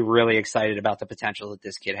 really, really excited about the potential that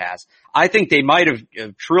this kid has. I think they might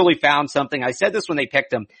have truly found something. I said this when they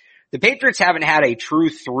picked him. The Patriots haven't had a true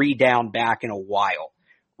 3-down back in a while,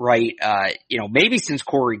 right? Maybe since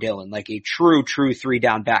Corey Dillon, like a true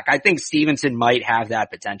 3-down back. I think Stevenson might have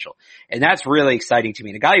that potential. And that's really exciting to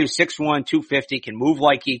me. The guy who's 6'1", 250, can move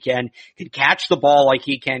like he can catch the ball like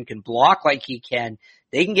he can block like he can.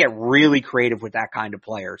 They can get really creative with that kind of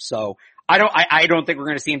player. So, I don't think we're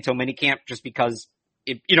going to see him till minicamp just because,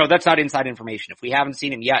 that's not inside information. If we haven't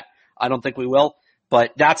seen him yet, I don't think we will.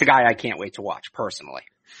 But that's a guy I can't wait to watch personally.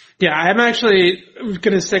 Yeah, I'm actually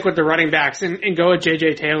going to stick with the running backs and go with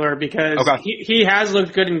JJ Taylor because he has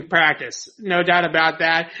looked good in practice. No doubt about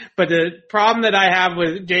that. But the problem that I have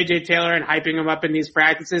with JJ Taylor and hyping him up in these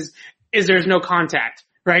practices is there's no contact.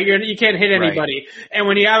 Right? You can't hit anybody. Right. And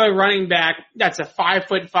when you have a running back that's a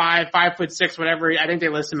 5'5", 5'6", whatever, I think they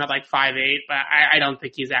list him at like 5'8", but I don't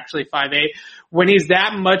think he's actually 5'8". When he's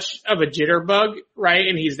that much of a jitterbug, right?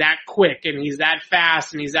 And he's that quick and he's that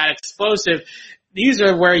fast and he's that explosive, these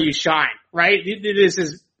are where you shine, right?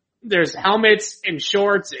 There's helmets and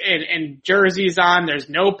shorts and jerseys on. There's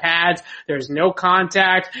no pads. There's no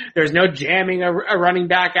contact. There's no jamming a running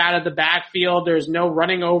back out of the backfield. There's no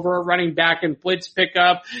running over a running back and blitz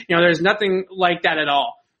pickup. There's nothing like that at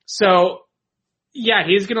all. So, yeah,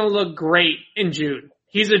 he's going to look great in June.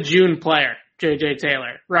 He's a June player, JJ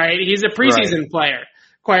Taylor, right? He's a preseason player.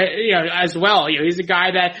 Quite, as well. He's a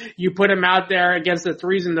guy that you put him out there against the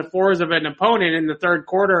 3s and the 4s of an opponent in the third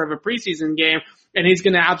quarter of a preseason game, and he's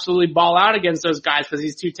going to absolutely ball out against those guys because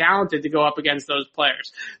he's too talented to go up against those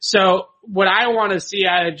players. So what I want to see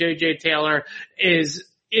out of JJ Taylor is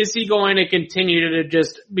he going to continue to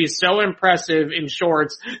just be so impressive in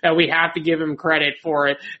shorts that we have to give him credit for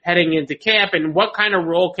it heading into camp? And what kind of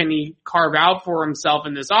role can he carve out for himself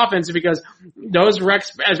in this offense? Because those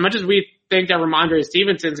Rex, as much as we think that Ramondre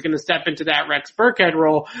Stevenson is going to step into that Rex Burkhead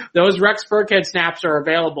role, those Rex Burkhead snaps are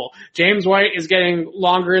available. James White is getting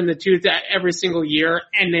longer in the tooth every single year,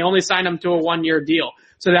 and they only signed him to a 1-year deal.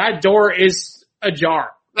 So that door is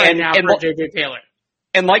ajar now for JJ Taylor.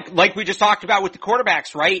 And like we just talked about with the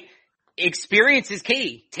quarterbacks, right? Experience is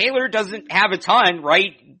key. Taylor doesn't have a ton,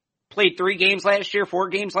 right? Played 3 games last year, 4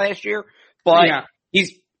 games last year, but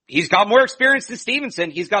he's got more experience than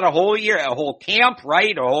Stevenson. He's got a whole year, a whole camp,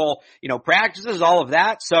 right? A whole, practices, all of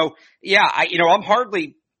that. So yeah,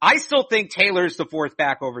 I still think Taylor's the 4th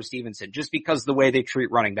back over Stevenson just because of the way they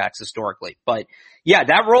treat running backs historically. But yeah,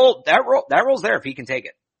 that role's there if he can take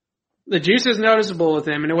it. The juice is noticeable with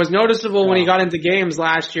him, and it was noticeable when he got into games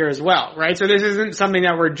last year as well, right? So this isn't something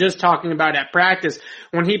that we're just talking about at practice.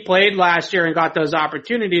 When he played last year and got those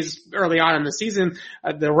opportunities early on in the season,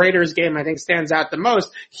 the Raiders game I think stands out the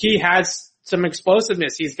most. He has some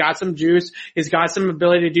explosiveness. He's got some juice. He's got some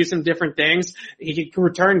ability to do some different things. He can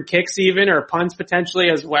return kicks even or punts potentially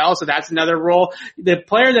as well. So that's another role. The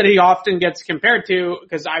player that he often gets compared to,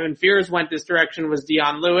 because Ivan Fears went this direction, was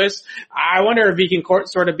Dion Lewis. I wonder if he can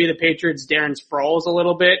sort of be the Patriots' Darren Sproles a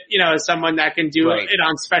little bit, as someone that can do it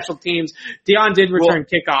on special teams. Dion did return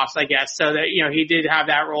kickoffs, I guess, so that, he did have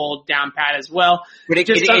that role down pat as well. But it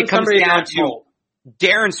comes down to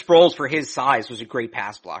Darren Sproles, for his size, was a great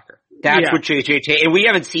pass blocker. That's what JJ Taylor, and we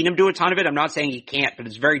haven't seen him do a ton of it. I'm not saying he can't, but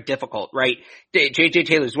it's very difficult, right? JJ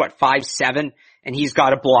Taylor's 5'7", and he's got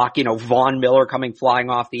to block, Von Miller coming flying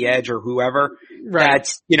off the edge or whoever. Right.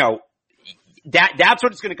 That's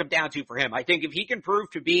what it's going to come down to for him. I think if he can prove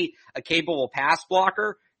to be a capable pass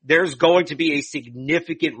blocker, there's going to be a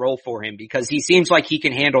significant role for him because he seems like he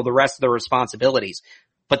can handle the rest of the responsibilities.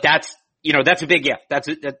 But that's a big if.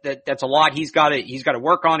 That's a lot he's got to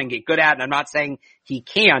work on and get good at. And I'm not saying he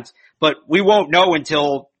can't, but we won't know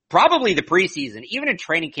until probably the preseason. Even in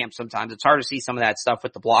training camp sometimes it's hard to see some of that stuff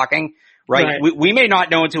with the blocking, right? We may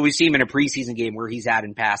not know until we see him in a preseason game where he's at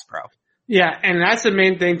in pass pro. Yeah, and that's the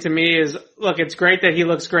main thing to me is, look, it's great that he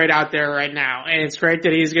looks great out there right now. And it's great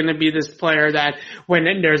that he's going to be this player that when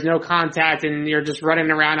there's no contact and you're just running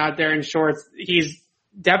around out there in shorts, he's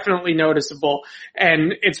definitely noticeable.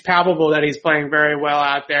 And it's palpable that he's playing very well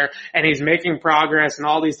out there and he's making progress and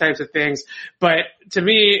all these types of things. But to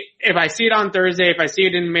me, if I see it on Thursday, if I see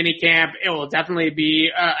it in minicamp, it will definitely be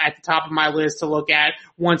at the top of my list to look at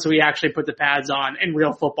once we actually put the pads on and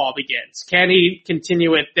real football begins. Can he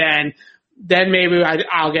continue it then? Then maybe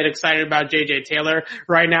I'll get excited about JJ Taylor.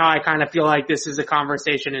 Right now, I kind of feel like this is a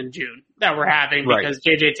conversation in June that we're having because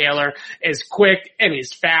JJ Taylor is quick and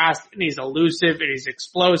he's fast and he's elusive and he's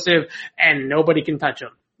explosive and nobody can touch him.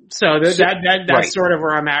 So that's sort of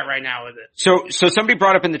where I'm at right now with it. So somebody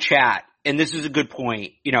brought up in the chat, and this is a good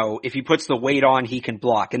point, if he puts the weight on, he can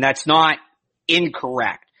block. And that's not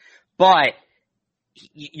incorrect. But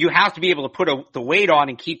you have to be able to put the weight on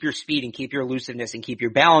and keep your speed and keep your elusiveness and keep your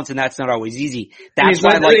balance, and that's not always easy. That's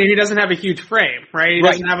why he doesn't have a huge frame, right? He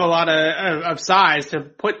doesn't have a lot of size to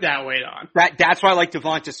put that weight on. That's why I like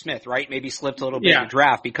Devonta Smith, right? Maybe slipped a little bit in the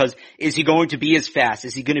draft because is he going to be as fast?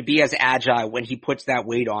 Is he going to be as agile when he puts that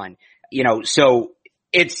weight on? So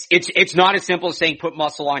it's not as simple as saying put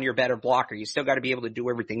muscle on, you're a better blocker. You still got to be able to do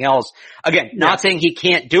everything else. Again, not saying he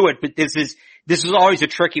can't do it, but this is always a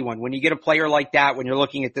tricky one. When you get a player like that, when you're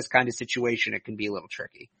looking at this kind of situation, it can be a little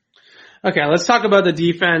tricky. Okay, let's talk about the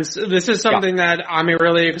defense. This is something that I'm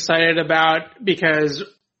really excited about because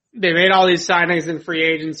they made all these signings in free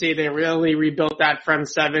agency. They really rebuilt that front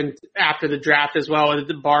seven after the draft as well with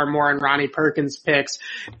the Barmore and Ronnie Perkins picks.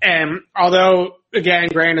 And although, again,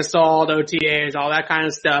 grain of salt, OTAs, all that kind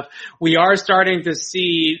of stuff, we are starting to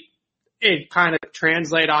see it kind of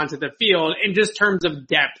translate onto the field in just terms of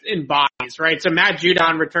depth in bodies, right? So Matt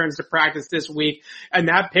Judon returns to practice this week, and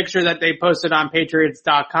that picture that they posted on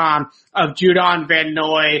Patriots.com of Judon, Van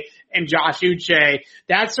Noy, and Josh Uche,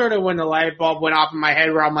 that's sort of when the light bulb went off in my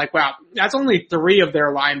head where I'm like, wow, that's only 3 of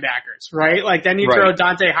their linebackers, right? Like then you throw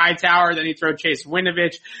Dante Hightower, then you throw Chase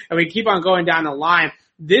Winovich, and we keep on going down the line.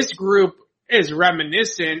 This group is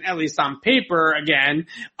reminiscent, at least on paper again,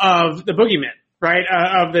 of the boogeyman, right?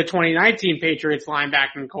 Of the 2019 Patriots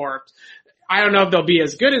linebacking corps. I don't know if they'll be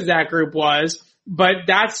as good as that group was, but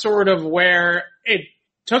that's sort of where it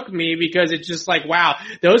took me because it's just like, wow,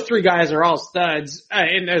 those 3 guys are all studs,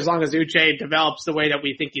 and as long as Uche develops the way that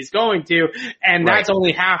we think he's going to, and that's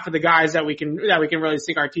only half of the guys that we can really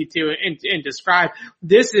sink our teeth to and describe.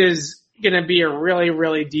 This is going to be a really,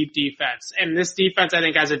 really deep defense, and this defense I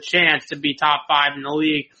think has a chance to be top 5 in the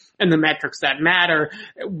league in the metrics that matter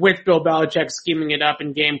with Bill Belichick scheming it up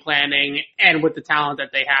in game planning and with the talent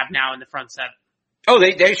that they have now in the front 7. Oh,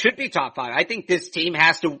 they should be top 5. I think this team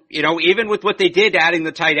has to, even with what they did adding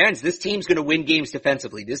the tight ends, this team's going to win games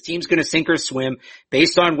defensively. This team's going to sink or swim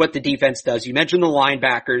based on what the defense does. You mentioned the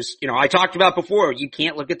linebackers. I talked about before, you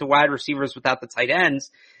can't look at the wide receivers without the tight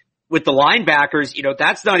ends. With the linebackers,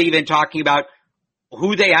 that's not even talking about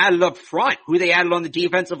who they added up front, who they added on the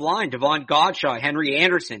defensive line, Devon Godshaw, Henry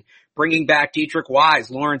Anderson, bringing back Dietrich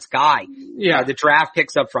Wise, Lawrence Guy, the draft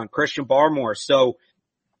picks up front, Christian Barmore. So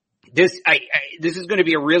this is going to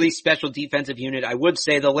be a really special defensive unit. I would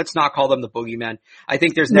say though, let's not call them the boogeymen. I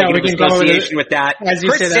think there's negative association with that. I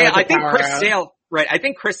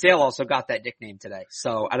think Chris Sale also got that nickname today.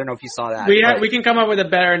 So I don't know if you saw that. We can come up with a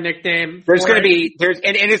better nickname.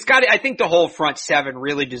 I think the whole front 7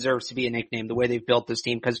 really deserves to be a nickname the way they've built this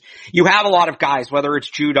team because you have a lot of guys, whether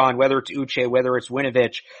it's Judon, whether it's Uche, whether it's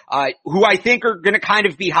Winovich, who I think are going to kind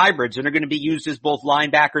of be hybrids and are going to be used as both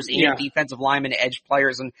linebackers and defensive linemen, edge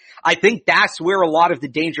players. And I think that's where a lot of the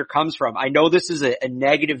danger comes from. I know this is a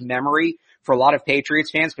negative memory for a lot of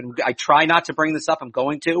Patriots fans, but I try not to bring this up. I'm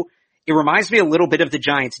going to. It reminds me a little bit of the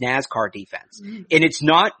Giants' NASCAR defense. And it's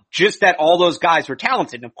not just that all those guys were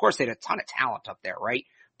talented. And of course they had a ton of talent up there, right?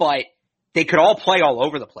 But they could all play all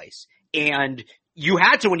over the place. And you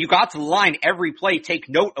had to, when you got to the line, every play take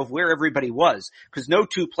note of where everybody was because no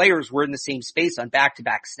 2 players were in the same space on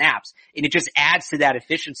back-to-back snaps. And it just adds to that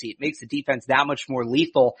efficiency. It makes the defense that much more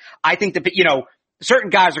lethal. I think that,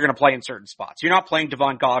 certain guys are going to play in certain spots. You're not playing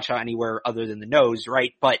Devon Godshaw anywhere other than the nose,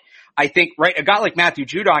 right? But I think, a guy like Matthew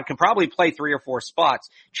Judon can probably play 3 or 4 spots.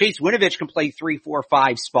 Chase Winovich can play 3, 4,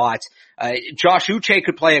 5 spots. Josh Uche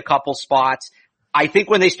could play a couple spots. I think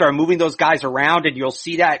when they start moving those guys around, and you'll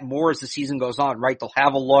see that more as the season goes on, right? They'll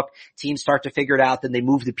have a look, teams start to figure it out, then they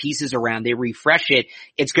move the pieces around, they refresh it.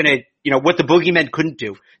 It's gonna, what the boogeymen couldn't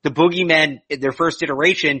do. The boogeymen, their first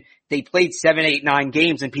iteration, they played 7, 8, 9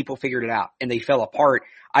 games and people figured it out and they fell apart.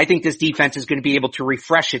 I think this defense is going to be able to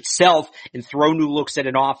refresh itself and throw new looks at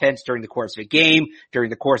an offense during the course of a game, during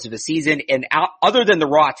the course of a season. And other than the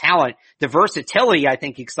raw talent, the versatility, I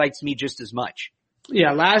think, excites me just as much.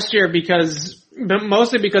 Yeah, last year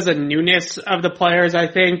mostly because of newness of the players, I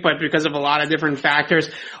think, but because of a lot of different factors,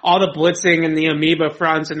 all the blitzing and the amoeba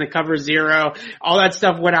fronts and the cover zero, all that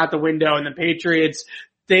stuff went out the window, and the Patriots,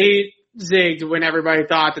 they zigged when everybody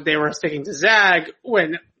thought that they were sticking to zag.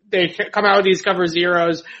 When they come out with these cover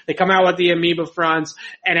zeros, they come out with the amoeba fronts,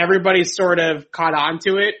 and everybody sort of caught on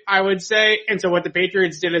to it, I would say. And so what the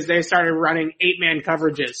Patriots did is they started running 8-man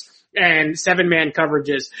coverages and 7-man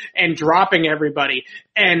coverages and dropping everybody.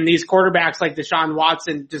 And these quarterbacks like Deshaun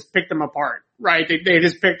Watson just picked them apart, right? They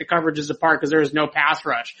just picked the coverages apart because there was no pass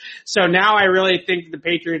rush. So now I really think the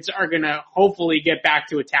Patriots are going to hopefully get back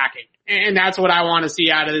to attacking. And that's what I want to see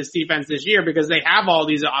out of this defense this year, because they have all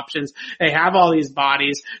these options. They have all these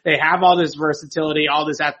bodies. They have all this versatility, all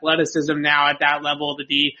this athleticism now at that level of the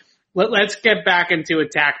D. Let's get back into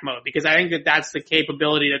attack mode, because I think that that's the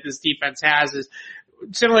capability that this defense has, is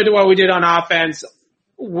similar to what we did on offense.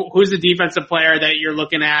 Who's the defensive player that you're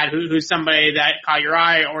looking at? Who's somebody that caught your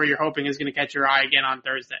eye or you're hoping is going to catch your eye again on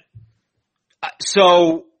Thursday?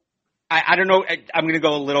 So I don't know. I'm going to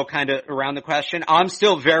go a little kind of around the question. I'm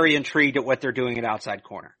still very intrigued at what they're doing at outside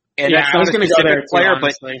corner. And yeah, that's I was going to go there player,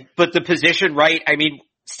 too, but the position, right? I mean,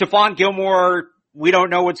 Stephon Gilmore, we don't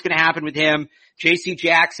know what's going to happen with him. J.C.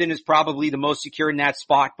 Jackson is probably the most secure in that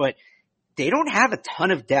spot, but they don't have a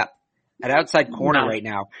ton of depth at outside corner right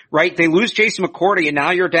now, right? They lose Jason McCourty, and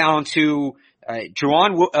now you're down to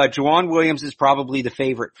Juwan Williams is probably the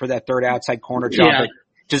favorite for that third outside corner job, but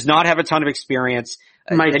does not have a ton of experience.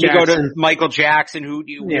 Then you go to Michael Jackson, who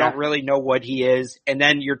we don't really know what he is, and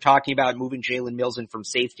then you're talking about moving Jalen Mills in from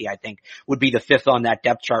safety. I think would be the fifth on that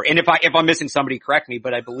depth chart. And if I'm missing somebody, correct me,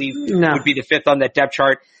 but I believe would be the fifth on that depth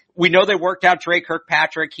chart. We know they worked out Trey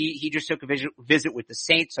Kirkpatrick. He just took a visit with the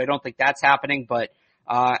Saints, so I don't think that's happening, but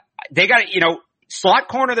they got, slot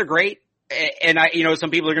corner, they're great. And some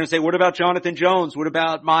people are going to say, what about Jonathan Jones? What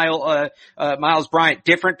about Miles Bryant?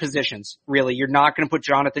 Different positions, really. You're not going to put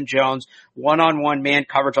Jonathan Jones one-on-one man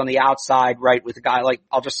coverage on the outside, right, with a guy like,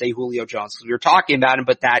 I'll just say Julio Jones. So you're talking about him,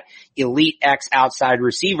 but that elite X outside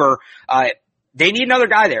receiver, they need another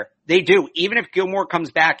guy there. They do. Even if Gilmore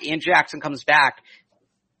comes back and Jackson comes back,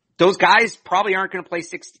 those guys probably aren't going to play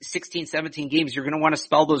 16, 17 games. You're going to want to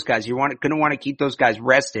spell those guys. You're going to want to keep those guys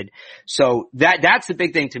rested. So that's the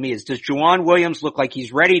big thing to me, is does Juwan Williams look like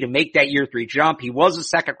he's ready to make that year 3 jump? He was a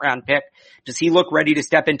second round pick. Does he look ready to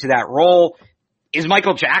step into that role? Is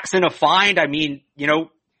Michael Jackson a find? I mean,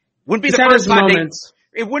 wouldn't be the first time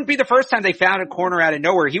it wouldn't be the first time they found a corner out of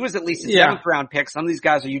nowhere. He was at least a 7th round pick. Some of these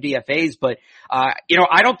guys are UDFAs, but, I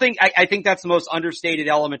think that's the most understated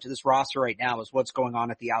element to this roster right now, is what's going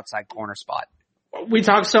on at the outside corner spot. We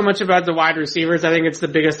talk so much about the wide receivers. I think it's the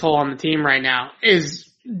biggest hole on the team right now.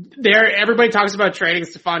 Everybody talks about trading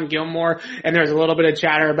Stephon Gilmore, and there's a little bit of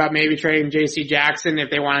chatter about maybe trading J.C. Jackson if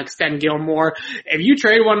they want to extend Gilmore. If you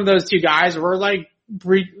trade one of those two guys,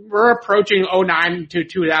 we're approaching 2009 to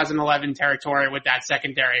 2011 territory with that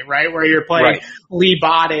secondary, right? Where you're playing Lee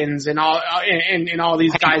Boddins and all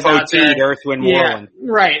these guys out there. Earthwind Moreland.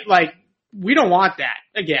 Right. Like, we don't want that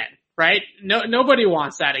again, right? Nobody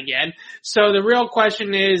wants that again. So the real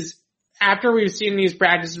question is, after we've seen these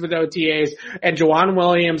practices with OTAs, and Juwan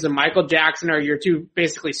Williams and Michael Jackson are your two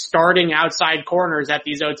basically starting outside corners at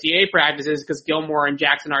these OTA practices because Gilmore and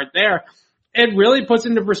Jackson aren't there, it really puts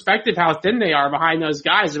into perspective how thin they are behind those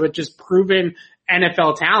guys with just proven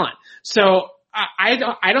NFL talent. So I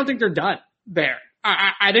don't think they're done there.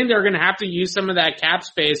 I think they're going to have to use some of that cap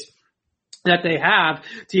space that they have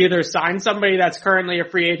to either sign somebody that's currently a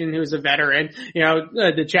free agent who's a veteran.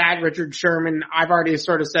 The chat, Richard Sherman, I've already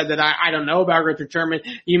sort of said that I don't know about Richard Sherman.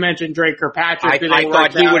 You mentioned Drake Kirkpatrick. I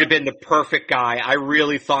thought he would have been the perfect guy. I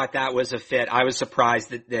really thought that was a fit. I was surprised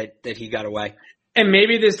that he got away. And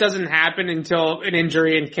maybe this doesn't happen until an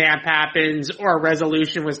injury in camp happens or a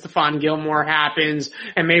resolution with Stephon Gilmore happens.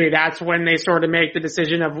 And maybe that's when they sort of make the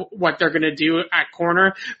decision of what they're going to do at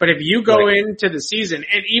corner. But if you go into the season,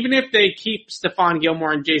 and even if they keep Stephon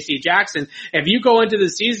Gilmore and J.C. Jackson, if you go into the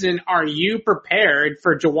season, are you prepared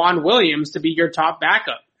for Juwan Williams to be your top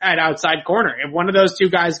backup at outside corner? If one of those two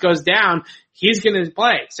guys goes down, he's going to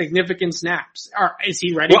play significant snaps. Is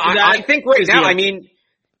he ready for that? I think right now,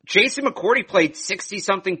 Jason McCourty played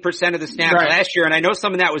 60-something% of the snaps last year, and I know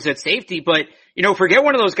some of that was at safety, but, forget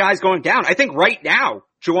one of those guys going down. I think right now,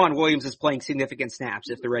 Juwan Williams is playing significant snaps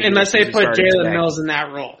if the regular unless they put Jalen Mills in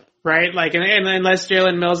that role, right? Like, and unless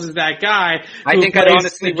Jalen Mills is that guy, I think I'd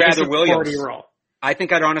honestly rather Williams. I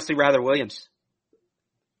think I'd honestly rather Williams.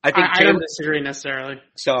 I don't disagree necessarily.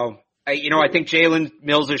 So, I think Jalen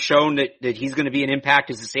Mills has shown that he's going to be an impact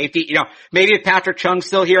as a safety. Maybe if Patrick Chung's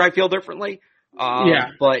still here, I feel differently.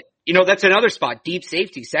 But, that's another spot, deep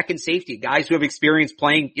safety, second safety, guys who have experience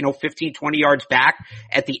playing, 15, 20 yards back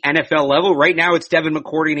at the NFL level. Right now it's Devin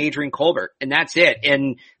McCourty and Adrian Colbert, and that's it.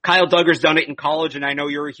 And Kyle Duggar's done it in college, and I know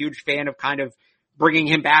you're a huge fan of kind of bringing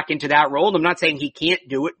him back into that role. And I'm not saying he can't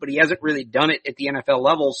do it, but he hasn't really done it at the NFL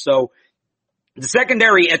level. So the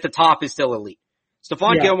secondary at the top is still elite.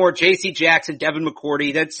 Stephon Gilmore, J.C. Jackson, Devin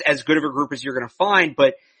McCourty, that's as good of a group as you're going to find.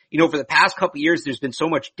 But, for the past couple of years, there's been so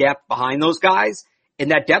much depth behind those guys,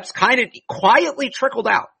 and that depth's kind of quietly trickled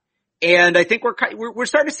out. And I think we're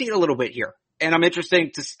starting to see it a little bit here. And I'm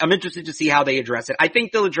interested to see how they address it. I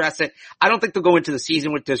think they'll address it. I don't think they'll go into the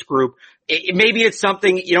season with this group. Maybe it's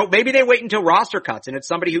something, maybe they wait until roster cuts and it's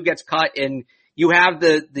somebody who gets cut, and you have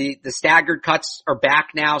the staggered cuts are back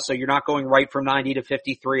now. So you're not going right from 90 to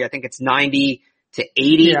 53. I think it's 90 to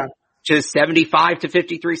 80 to 75 to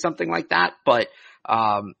 53, something like that. But,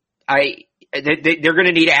 they're going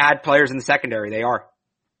to need to add players in the secondary. They are.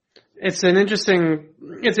 It's an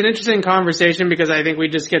interesting conversation because I think we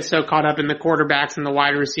just get so caught up in the quarterbacks and the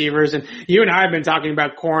wide receivers. And you and I have been talking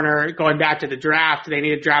about corner going back to the draft. They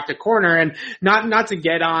need to draft a corner, and not to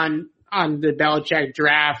get on the Belichick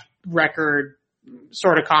draft record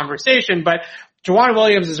sort of conversation, but Juwan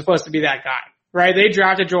Williams is supposed to be that guy, right? They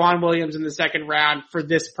drafted Juwan Williams in the second round for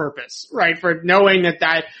this purpose, right? For knowing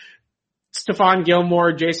that Stephon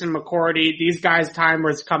Gilmore, Jason McCourty, these guys' time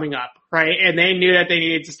was coming up, right? And they knew that they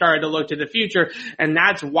needed to start to look to the future, and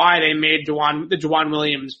that's why they made the Juwan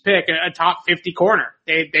Williams pick a top 50 corner.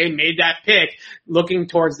 They made that pick looking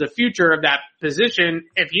towards the future of that position.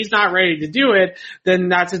 If he's not ready to do it, then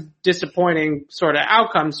that's a disappointing sort of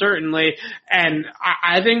outcome, certainly. And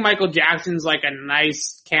I think Michael Jackson's like a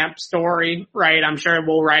nice camp story, right? I'm sure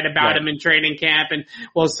we'll write about him in training camp, and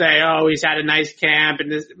we'll say, oh, he's had a nice camp.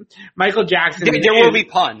 And this Michael Jackson. There will be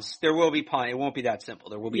puns. There will be puns. It won't be that simple.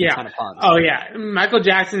 There will be a ton of puns. Oh yeah, Michael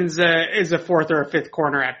Jackson's is a fourth or a fifth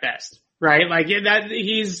corner at best, right? Like that.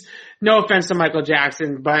 He's, no offense to Michael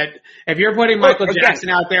Jackson, but if you're putting Michael Jackson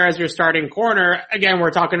out there as your starting corner, again, we're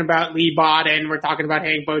talking about Lee Bodden, we're talking about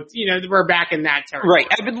Hank Boats, we're back in that territory. Right.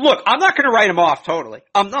 I mean, look, I'm not going to write him off totally.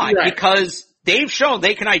 I'm not, because they've shown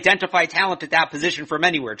they can identify talent at that position from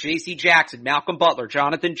anywhere. J.C. Jackson, Malcolm Butler,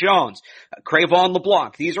 Jonathan Jones, Crayvon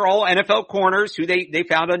LeBlanc. These are all NFL corners who they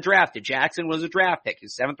found undrafted. Jackson was a draft pick,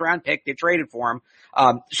 his 7th round pick. They traded for him.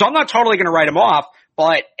 So I'm not totally going to write him off,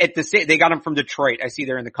 but they got him from Detroit. I see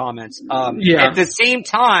there in the comments. At the same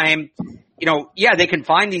time, they can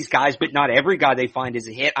find these guys, but not every guy they find is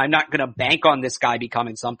a hit. I'm not going to bank on this guy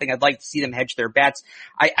becoming something. I'd like to see them hedge their bets.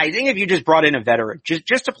 I think if you just brought in a veteran,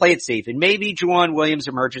 just to play it safe, and maybe Juwan Williams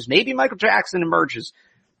emerges, maybe Michael Jackson emerges,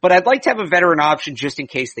 but I'd like to have a veteran option just in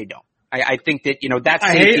case they don't. I think that, that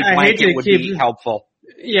safety blanket would be helpful.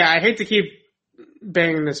 Yeah, I hate to keep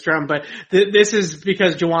banging this drum, but this is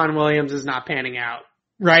because Juwan Williams is not panning out.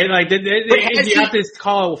 Right? Like, you have to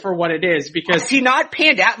call for what it is, because has he not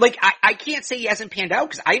panned out? Like, I can't say he hasn't panned out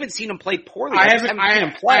because I haven't seen him play poorly. I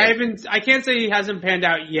can't say he hasn't panned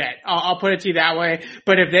out yet. I'll put it to you that way.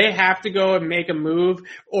 But if they have to go and make a move,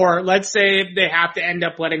 or let's say they have to end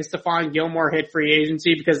up letting Stephon Gilmore hit free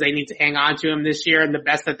agency because they need to hang on to him this year, and the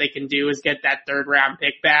best that they can do is get that 3rd round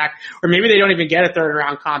pick back, or maybe they don't even get a 3rd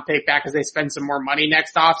round comp pick back because they spend some more money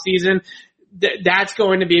next offseason. That's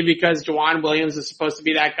going to be because Juwan Williams is supposed to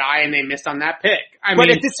be that guy and they missed on that pick. But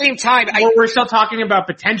at the same time, we're still talking about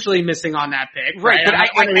potentially missing on that pick. Right. But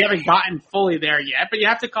we haven't gotten fully there yet, but you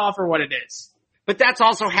have to call for what it is. But that's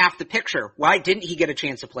also half the picture. Why didn't he get a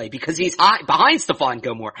chance to play? Because he's behind Stephon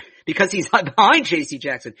Gilmore. Because he's behind J.C.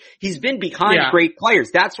 Jackson. He's been behind great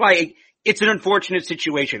players. That's why it's an unfortunate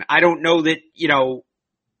situation. I don't know that,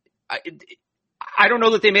 I don't know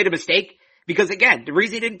that they made a mistake. Because again, the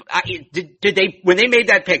reason when they made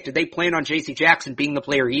that pick, did they plan on J.C. Jackson being the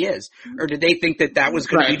player he is? Or did they think that was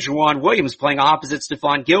going to be Juwan Williams playing opposite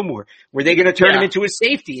Stephon Gilmore? Were they going to turn him into a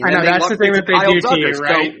safety? And that's the thing that they do to you,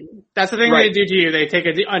 right? That's the thing they do to you. They take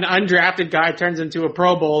an undrafted guy, turns into a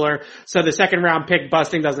Pro Bowler, so the 2nd round pick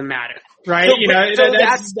busting doesn't matter, right?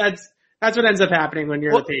 That's what ends up happening when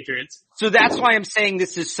you're the Patriots. So that's why I'm saying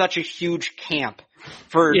this is such a huge camp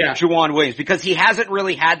for Juwan Williams, because he hasn't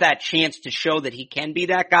really had that chance to show that he can be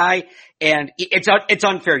that guy. And it's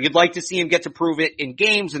unfair. You'd like to see him get to prove it in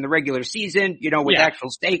games in the regular season, with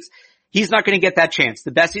actual stakes. He's not going to get that chance.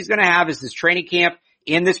 The best he's going to have is this training camp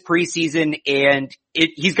and this preseason, and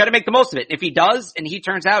he's got to make the most of it. If he does and he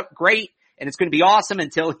turns out great, and it's going to be awesome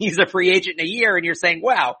until he's a free agent in a year and you're saying,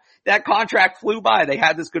 wow, that contract flew by. They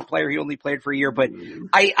had this good player. He only played for a year, but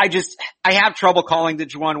I have trouble calling the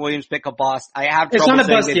Juwan Williams pick a bust. I have trouble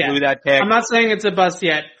saying they blew that pick. I'm not saying it's a bust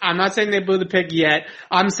yet. I'm not saying they blew the pick yet.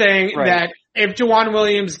 I'm saying that if Juwan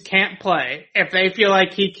Williams can't play, if they feel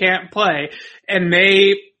like he can't play, and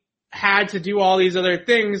they had to do all these other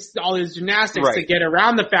things, all these gymnastics to get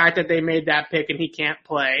around the fact that they made that pick and he can't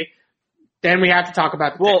play, then we have to talk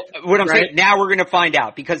about the pick, what I'm saying, now we're going to find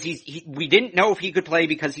out because we didn't know if he could play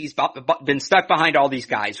because he's been stuck behind all these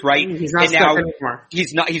guys, right? He's not stuck anymore.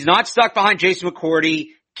 He's not stuck behind Jason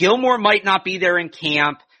McCourty. Gilmore might not be there in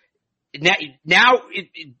camp. Now,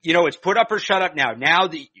 it's put up or shut up now. Now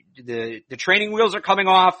the training wheels are coming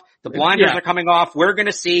off. The blinders are coming off. We're going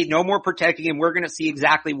to see no more protecting him. We're going to see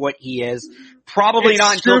exactly what he is. Probably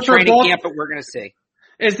not until training camp, but we're going to see.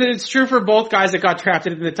 It's true for both guys that got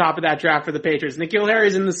drafted in the top of that draft for the Patriots. N'Keal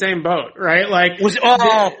Harry's in the same boat, right? Like,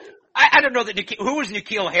 I don't know that who was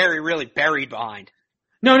N'Keal Harry really buried behind?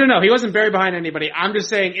 No. He wasn't buried behind anybody. I'm just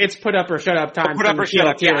saying it's put up or shut up time. Put up or shut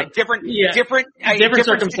up. Yeah. Different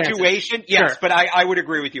situation. Yes, sure. But I would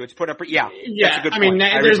agree with you. It's put up. Yeah. That's a good point.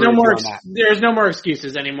 There's no more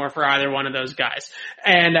excuses anymore for either one of those guys.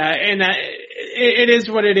 And it is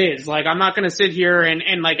what it is. Like, I'm not going to sit here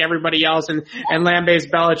and like everybody else and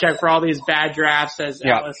lambaste Belichick for all these bad drafts as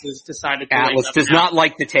Atlas has decided to. Atlas does not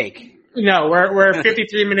like the take. No, we're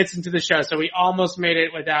 53 minutes into the show, so we almost made it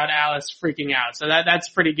without Alice freaking out. So that's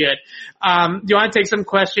pretty good. Do you want to take some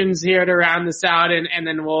questions here to round this out, and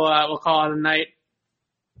then we'll call it a night?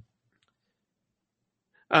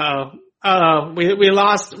 We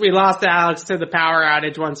lost Alex to the power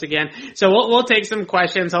outage once again. So we'll take some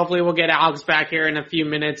questions. Hopefully we'll get Alex back here in a few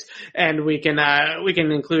minutes and we can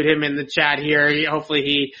include him in the chat here. Hopefully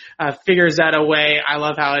he figures out a way. I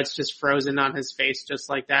love how it's just frozen on his face just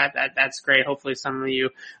like that. That's great. Hopefully some of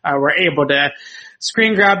you were able to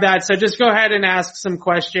screen grab that. So just go ahead and ask some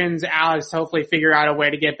questions. Alex, hopefully figure out a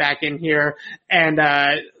way to get back in here. And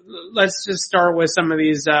let's just start with some of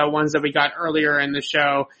these ones that we got earlier in the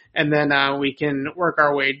show. And then we can work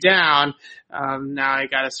our way down. Now I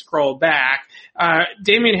gotta scroll back.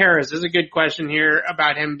 Damian Harris is a good question here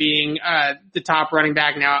about him being the top running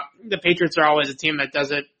back. Now, the Patriots are always a team that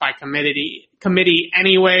does it by committee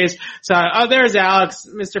anyways. So, there's Alex.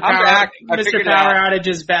 Mr. Power Outage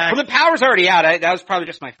is back. Well, the power's already out. That was probably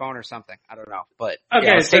just my phone or something. I don't know. But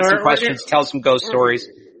okay, let's take some questions, tell some ghost stories.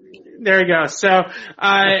 There you go. So,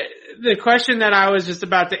 the question that I was just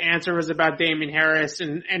about to answer was about Damian Harris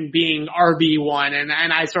and being RB1, and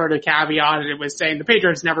I sort of caveated it with saying the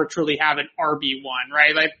Patriots never truly have an RB1,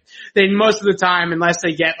 right? Like, they most of the time, unless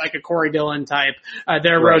they get like a Corey Dillon type,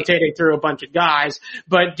 they're rotating through a bunch of guys.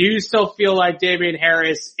 But do you still feel like Damian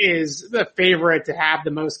Harris is the favorite to have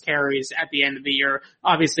the most carries at the end of the year,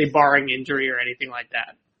 obviously barring injury or anything like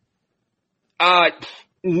that?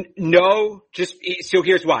 No, so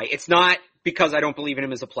here's why. It's not because I don't believe in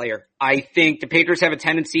him as a player. I think the Patriots have a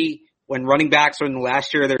tendency when running backs are in the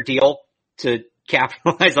last year of their deal to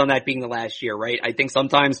capitalize on that being the last year, right? I think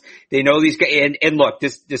sometimes they know these guys, and look,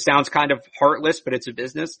 this sounds kind of heartless, but it's a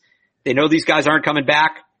business. They know these guys aren't coming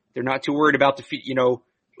back. They're not too worried about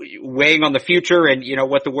weighing on the future and,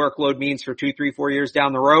 what the workload means for 2, 3, 4 years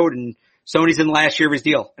down the road. And Sony's in the last year of his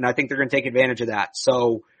deal, and I think they're going to take advantage of that.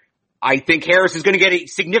 So, I think Harris is going to get a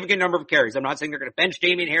significant number of carries. I'm not saying they're going to bench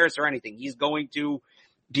Damian Harris or anything. He's going to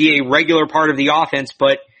be a regular part of the offense,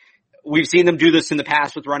 but we've seen them do this in the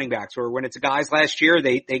past with running backs, where when it's a guy's last year,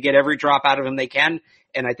 they get every drop out of him they can,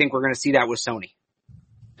 and I think we're going to see that with Sony.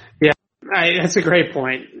 Yeah, that's a great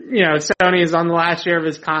point. Sony is on the last year of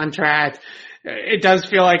his contract. It does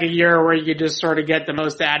feel like a year where you just sort of get the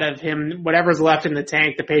most out of him. Whatever's left in the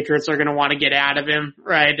tank, the Patriots are going to want to get out of him,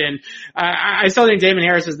 right? And I still think Damian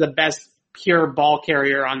Harris is the best pure ball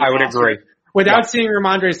carrier on the roster. I would agree. Without seeing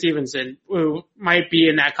Ramondre Stevenson, who might be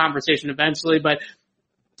in that conversation eventually, but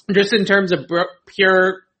just in terms of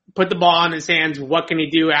pure put the ball in his hands, what can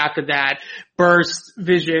he do after that? Burst,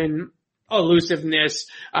 vision, elusiveness,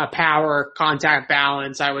 power, contact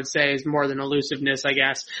balance, I would say, is more than elusiveness, I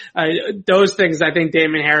guess. Those things, I think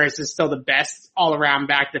Damian Harris is still the best all-around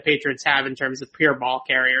back the Patriots have in terms of pure ball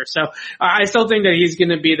carrier. So I still think that he's going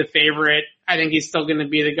to be the favorite. I think he's still going to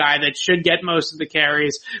be the guy that should get most of the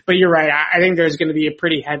carries. But you're right. I think there's going to be a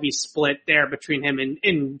pretty heavy split there between him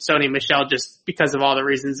and Sony Michel just because of all the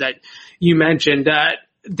reasons that you mentioned.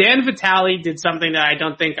 Dan Vitale did something that I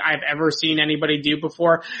don't think I've ever seen anybody do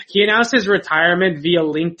before. He announced his retirement via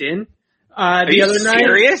LinkedIn the other night.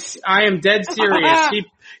 Serious? I am dead serious.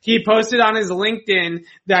 he posted on his LinkedIn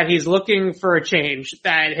that he's looking for a change,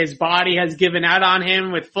 that his body has given out on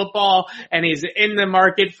him with football and he's in the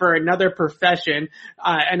market for another profession,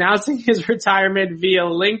 announcing his retirement via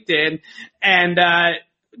LinkedIn. And,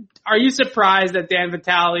 are you surprised that Dan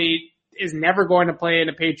Vitale is never going to play in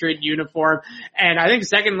a Patriot uniform? And I think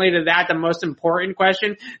secondly to that, the most important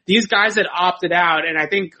question, these guys that opted out, and I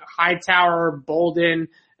think Hightower, Bolden,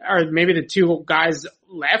 or maybe the two guys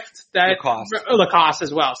left that Lacoste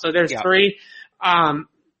as well. So there's three.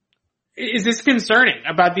 Is this concerning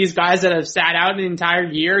about these guys that have sat out an entire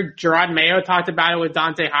year? Gerard Mayo talked about it with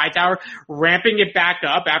Dante Hightower. Ramping it back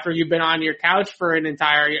up after you've been on your couch for an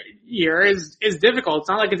entire year is difficult. It's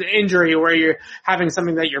not like it's an injury where you're having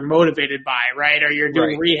something that you're motivated by, right? Or you're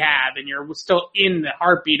doing rehab and you're still in the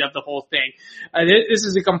heartbeat of the whole thing. This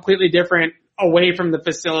is a completely different away from the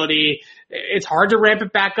facility. It's hard to ramp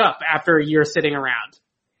it back up after a year sitting around.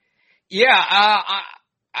 Yeah,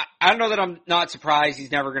 I don't know that I'm not surprised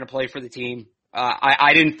he's never going to play for the team.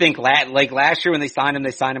 I didn't think like last year when they signed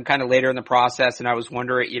him kind of later in the process, and I was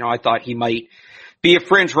wondering, I thought he might be a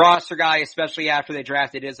fringe roster guy, especially after they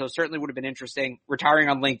drafted Izzo. Certainly would have been interesting. Retiring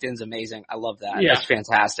on LinkedIn's amazing. I love that. Yeah. That's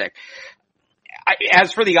fantastic.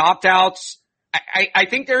 As for the opt-outs, I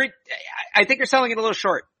think you're selling it a little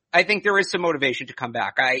short. I think there is some motivation to come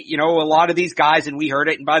back. A lot of these guys, and we heard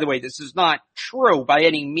it, and by the way, this is not true by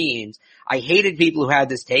any means. I hated people who had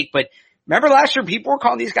this take, but remember last year people were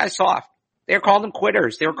calling these guys soft. They were calling them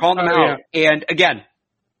quitters. They were calling them out. Yeah. And again,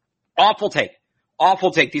 awful take.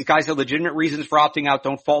 Awful take. These guys have legitimate reasons for opting out.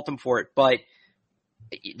 Don't fault them for it, but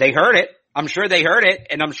they heard it. I'm sure they heard it,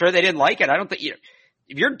 and I'm sure they didn't like it. I don't think,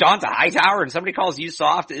 if you're Dante Hightower and somebody calls you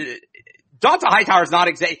soft, Dante Hightower is not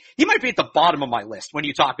he might be at the bottom of my list when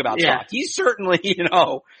you talk about soft. He's certainly,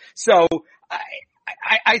 so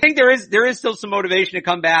I think there is still some motivation to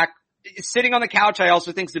come back. Sitting on the couch, I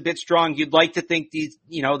also think is a bit strong. You'd like to think these,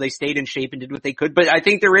 they stayed in shape and did what they could, but I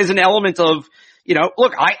think there is an element of,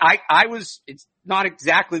 look, it's not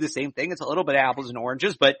exactly the same thing. It's a little bit apples and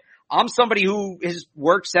oranges, but I'm somebody who has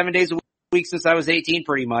worked 7 days a week since I was 18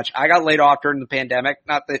 pretty much. I got laid off during the pandemic.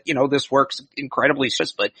 Not that, this works incredibly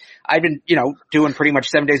just, but I've been, doing pretty much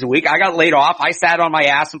 7 days a week. I got laid off. I sat on my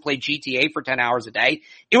ass and played GTA for 10 hours a day.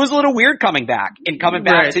 It was a little weird coming back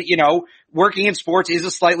to, working in sports is a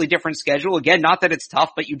slightly different schedule. Again, not that it's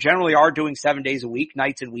tough, but you generally are doing 7 days a week,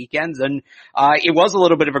 nights and weekends. And, it was a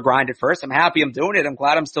little bit of a grind at first. I'm happy I'm doing it. I'm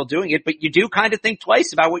glad I'm still doing it, but you do kind of think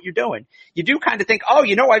twice about what you're doing. You do kind of think,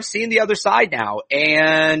 I've seen the other side now.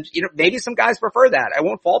 And, maybe some guys prefer that. I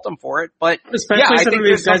won't fault them for it, but especially some of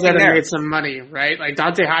these guys that have made some money, right? Like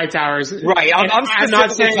Dante Hightower's. Right. I'm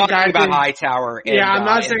not saying talking about Hightower. I'm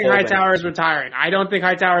not saying Hightower is retiring. I don't think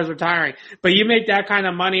Hightower is retiring, but you make that kind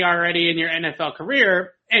of money already in your NFL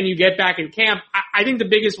career and you get back in camp. I think the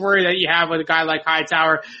biggest worry that you have with a guy like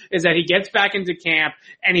Hightower is that he gets back into camp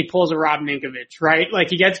and he pulls a Rob Ninkovich, right?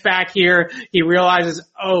 Like he gets back here, he realizes,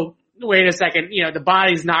 wait a second, the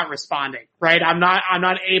body's not responding, right? I'm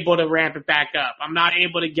not able to ramp it back up. I'm not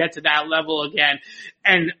able to get to that level again.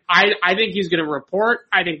 And I think he's going to report.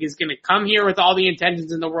 I think he's going to come here with all the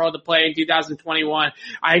intentions in the world to play in 2021.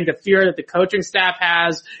 I think the fear that the coaching staff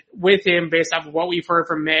has with him based off of what we've heard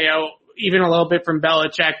from Mayo, even a little bit from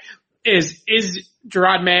Belichick, is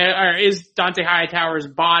Gerard Mayo, or is Dante Hightower's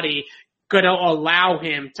body going to allow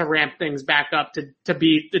him to ramp things back up to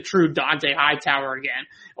be the true Dante Hightower again?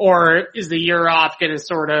 Or is the year off going to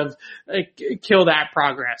sort of kill that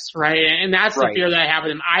progress, right? And that's the fear that I have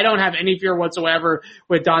with him. I don't have any fear whatsoever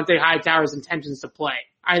with Dante Hightower's intentions to play.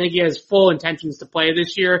 I think he has full intentions to play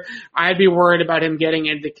this year. I'd be worried about him getting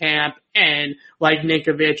into camp and like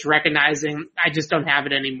Ninkovich recognizing I just don't have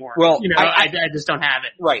it anymore. Well, I just don't have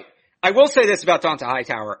it. Right. I will say this about Dante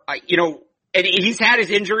Hightower. And he's had his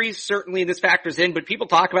injuries, certainly this factors in, but people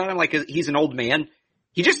talk about him like he's an old man.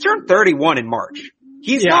 He just turned 31 in March.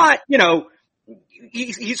 He's not,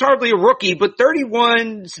 he's hardly a rookie, but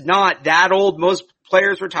 31's not that old. Most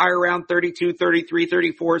players retire around 32, 33,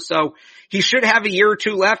 34, so he should have a year or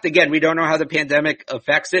two left. Again, we don't know how the pandemic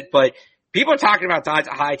affects it, but people are talking about Dante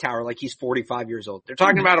Hightower like he's 45 years old. They're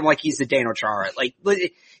talking about him like he's the Dano Chara. Like,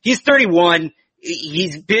 he's 31.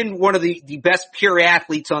 He's been one of the best pure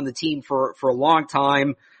athletes on the team for a long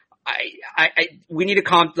time. We need to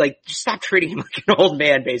just stop treating him like an old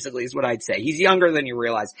man, basically, is what I'd say. He's younger than you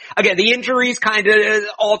realize. Again, the injuries kind of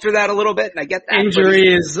alter that a little bit, and I get that.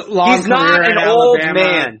 Injuries, long he's not an old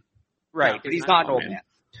man. Right, but he's not an old man.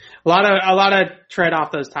 A lot of tread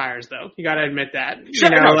off those tires, though. You got to admit that.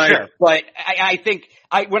 Sure. But I think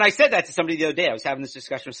when I said that to somebody the other day, I was having this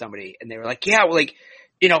discussion with somebody, and they were like,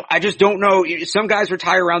 I just don't know. Some guys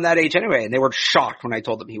retire around that age anyway, and they were shocked when I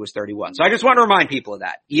told them he was 31. So I just want to remind people of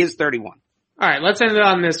that. He is 31. All right, let's end it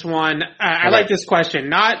on this one. I like this question.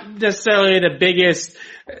 Not necessarily the biggest.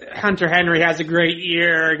 Hunter Henry has a great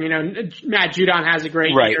year. Matt Judon has a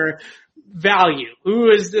great year. Value.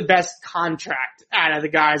 Who is the best contract out of the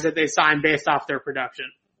guys that they sign based off their production?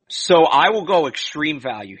 So I will go extreme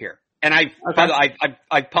value here. And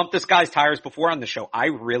I've pumped this guy's tires before on the show. I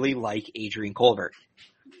really like Adrian Colbert.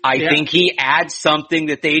 I think he adds something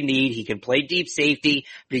that they need. He can play deep safety,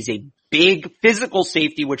 but he's a big physical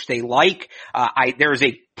safety, which they like. There's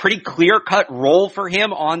a pretty clear-cut role for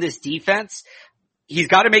him on this defense. He's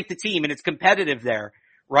got to make the team, and it's competitive there,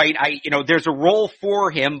 right? There's a role for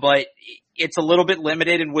him, but it's a little bit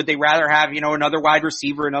limited, and would they rather have, another wide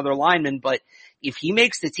receiver, another lineman? But if he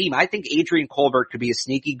makes the team, I think Adrian Colbert could be a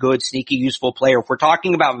sneaky good, sneaky useful player. If we're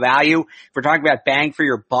talking about value, if we're talking about bang for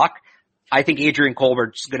your buck, I think Adrian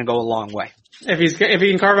Colbert's going to go a long way. If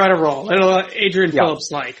he can carve out a role, it'll Adrian Phillips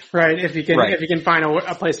right? If he can find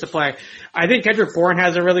a place to play. I think Kendrick Bourne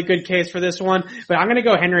has a really good case for this one, but I'm gonna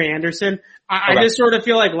go Henry Anderson. I just sort of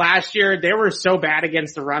feel like last year, they were so bad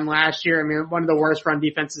against the run last year. I mean, one of the worst run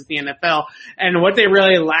defenses in the NFL. And what they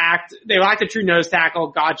really lacked, they lacked a true nose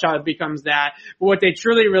tackle. Godchild becomes that. But what they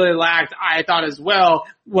truly, really lacked, I thought as well,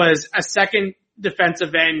 was a second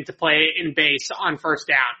defensive end to play in base on first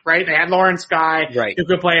down, right? They had Lawrence Guy, who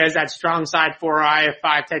could play as that strong side 4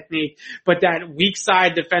 IF5 technique, but that weak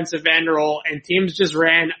side defensive end role, and teams just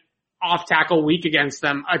ran off tackle weak against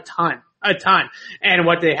them a ton. And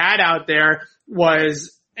what they had out there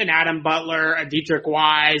was an Adam Butler, a Dietrich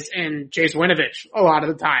Wise, and Chase Winovich a lot of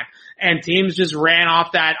the time. And teams just ran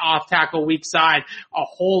off that off tackle weak side a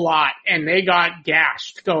whole lot, and they got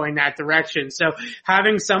gashed going that direction. So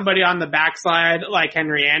having somebody on the backside like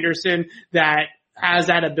Henry Anderson that has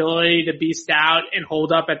that ability to be stout and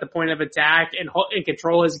hold up at the point of attack and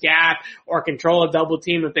control his gap or control a double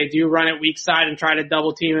team if they do run it weak side and try to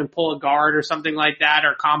double team and pull a guard or something like that,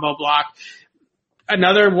 or combo block.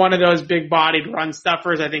 Another one of those big-bodied run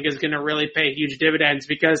stuffers I think is going to really pay huge dividends,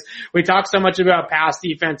 because we talk so much about pass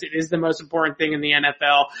defense. It is the most important thing in the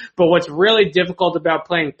NFL. But what's really difficult about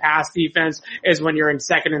playing pass defense is when you're in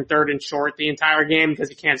second and third and short the entire game, because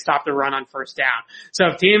you can't stop the run on first down. So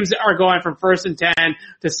if teams are going from 1st and 10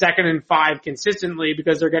 to 2nd and 5 consistently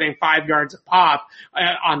because they're getting 5 yards a pop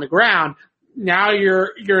on the ground, now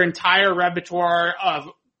your entire repertoire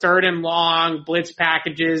of 3rd and long, blitz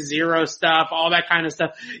packages, zero stuff, all that kind of stuff,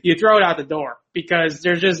 you throw it out the door, because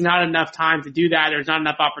there's just not enough time to do that. There's not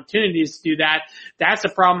enough opportunities to do that. That's the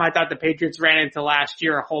problem I thought the Patriots ran into last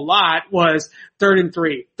year a whole lot, was 3rd and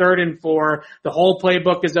 3, 3rd and 4. The whole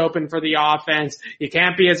playbook is open for the offense. You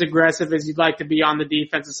can't be as aggressive as you'd like to be on the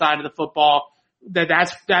defensive side of the football.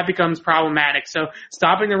 That becomes problematic. So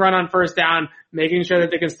stopping the run on first down, making sure that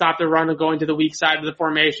they can stop the run and going to the weak side of the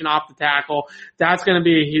formation off the tackle, that's going to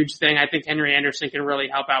be a huge thing. I think Henry Anderson can really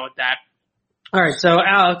help out with that. All right, so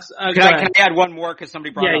Alex, can I add one more, because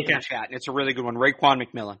somebody brought it up in the chat, and it's a really good one. Raekwon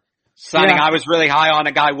McMillan. Signing I was really high on.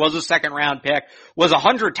 A guy, was a 2nd round pick, was a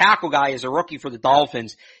 100 tackle guy as a rookie for the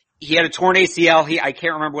Dolphins. He had a torn ACL. I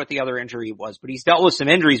can't remember what the other injury was, but he's dealt with some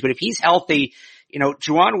injuries. But if he's healthy,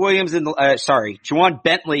 Juwan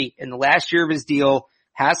Bentley in the last year of his deal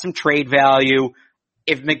has some trade value.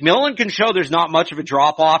 If McMillan can show there's not much of a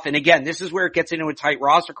drop off, and again, this is where it gets into a tight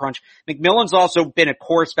roster crunch. McMillan's also been a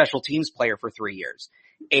core special teams player for 3 years.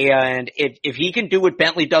 And if he can do what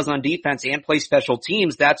Bentley does on defense and play special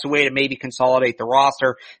teams, that's a way to maybe consolidate the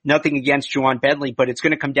roster. Nothing against Juwan Bentley, but it's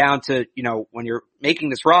going to come down to, when you're making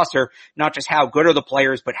this roster, not just how good are the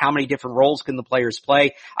players, but how many different roles can the players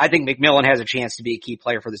play. I think McMillan has a chance to be a key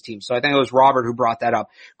player for this team. So I think it was Robert who brought that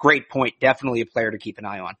up. Great point. Definitely a player to keep an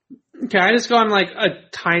eye on. Can I just go on like a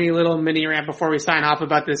tiny little mini rant before we sign off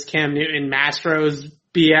about this Cam Newton Mastros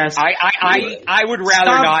BS? I would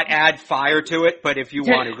rather not add fire to it, but if you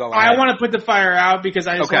want to go ahead. I want to put the fire out, because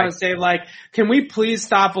I just want to say, can we please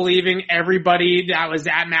stop believing everybody that was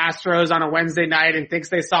at Mastros on a Wednesday night and thinks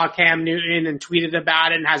they saw Cam Newton and tweeted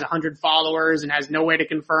about it and has 100 followers and has no way to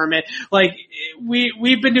confirm it?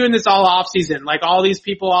 We've been doing this all off season. All these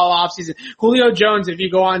people all off season. Julio Jones, if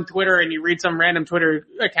you go on Twitter and you read some random Twitter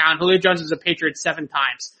account, Julio Jones is a Patriot 7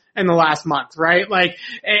 times in the last month, right?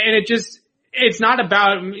 And it just, it's not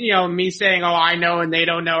about, me saying, oh, I know and they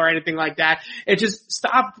don't know or anything like that. It just,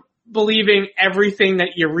 stop believing everything that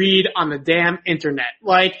you read on the damn internet.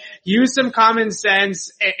 Use some common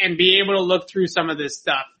sense and be able to look through some of this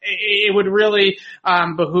stuff. It would really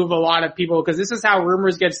behoove a lot of people, because this is how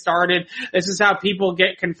rumors get started. This is how people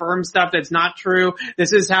get confirmed stuff that's not true.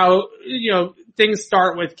 This is how, things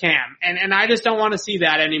start with Cam. And I just don't want to see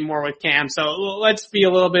that anymore with Cam. So let's be a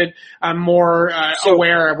little bit more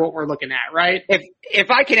aware of what we're looking at, right? If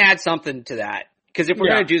I can add something to that, because if we're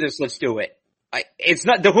going to do this, let's do it. It's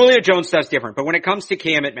not, the Julio Jones stuff's different, but when it comes to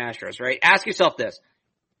Cam at Masters, right? Ask yourself this.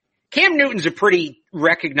 Cam Newton's a pretty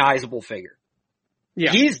recognizable figure.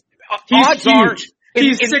 Yeah. He's huge. Are,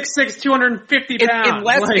 he's 6'6", 250 pounds.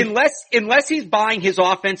 Unless he's buying his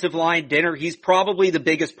offensive line dinner, he's probably the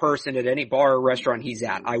biggest person at any bar or restaurant he's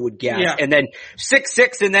at, I would guess. Yeah. And then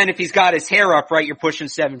 6'6", and then if he's got his hair up, right, you're pushing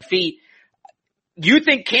 7 feet. You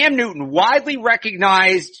think Cam Newton, widely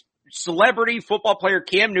recognized celebrity football player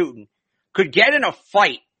Cam Newton, could get in a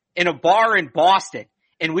fight in a bar in Boston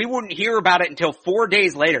and we wouldn't hear about it until 4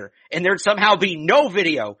 days later, and there'd somehow be no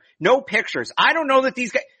video, no pictures? I don't know that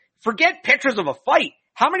these guys, forget pictures of a fight.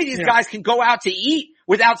 How many of these guys can go out to eat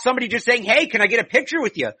without somebody just saying, hey, can I get a picture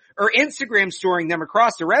with you? Or Instagram storing them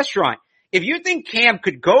across the restaurant. If you think Cam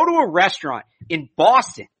could go to a restaurant in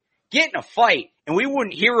Boston, get in a fight, and we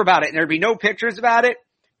wouldn't hear about it and there'd be no pictures about it,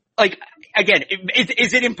 like, again,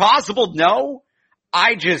 is it impossible? No.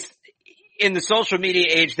 In the social media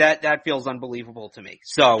age, that feels unbelievable to me.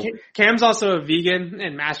 So Cam's also a vegan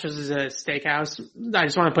and Masters is a steakhouse. I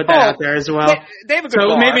just want to put that out there as well. They have a good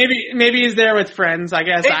bar. Maybe he's there with friends, I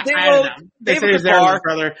guess. I don't know. They say he's there with his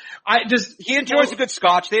brother. He enjoys a good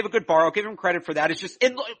scotch. They have a good bar. I'll give him credit for that. It's just,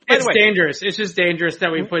 dangerous. It's just dangerous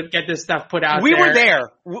that we get this stuff put out there.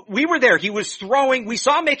 We were there. He was throwing, we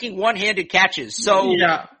saw him making one-handed catches. So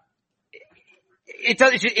yeah.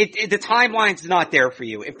 The timeline's not there for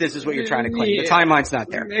you if this is what you're trying to claim. The timeline's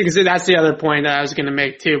not there. That's the other point that I was going to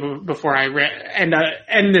make too before I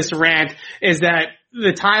end this rant, is that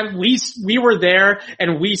the time we were there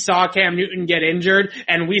and we saw Cam Newton get injured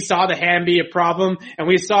and we saw the hand be a problem and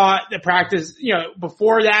we saw the practice,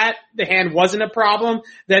 before that the hand wasn't a problem,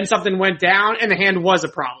 then something went down and the hand was a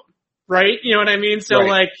problem. Right? You know what I mean? So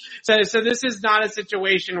right. So this is not a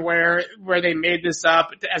situation where they made this up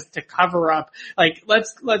to cover up. Like,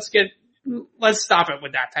 let's stop it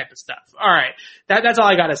with that type of stuff. All right. That's all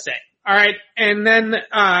I gotta say. All right. And then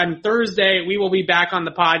on Thursday, we will be back on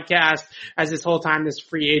the podcast, as this whole time this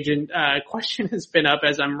free agent question has been up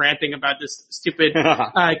as I'm ranting about this stupid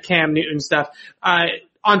Cam Newton stuff.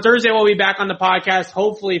 On Thursday, we'll be back on the podcast,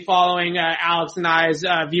 hopefully following Alex and I's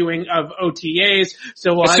viewing of OTAs.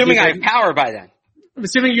 So assuming I have power by then.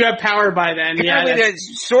 Assuming you have power by then, apparently the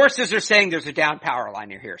sources are saying there's a down power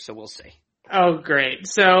line here, so we'll see. Oh, great.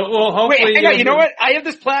 So, well, hopefully... Wait, you know what? I have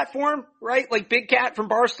this platform, right? Like Big Cat from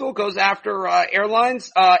Barstool goes after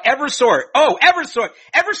airlines. Eversort. Oh, Eversort.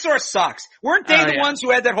 Eversort sucks. Weren't they the ones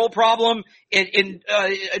who had that whole problem in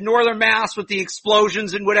Northern Mass with the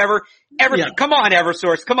explosions and whatever? Come on,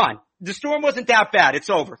 Eversource. Come on. The storm wasn't that bad. It's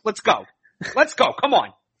over. Let's go. Come on.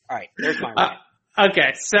 All right. There's my rant.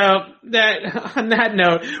 Okay, so on that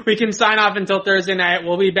note, we can sign off until Thursday night.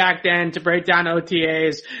 We'll be back then to break down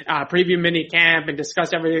OTAs, preview mini camp, and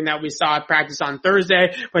discuss everything that we saw at practice on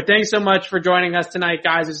Thursday. But thanks so much for joining us tonight,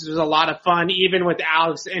 guys. This was a lot of fun, even with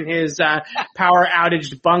Alex in his power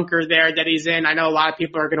outage bunker there that he's in. I know a lot of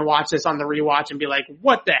people are going to watch this on the rewatch and be like,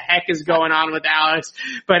 what the heck is going on with Alex?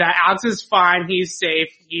 But Alex is fine. He's safe.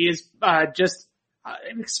 He is just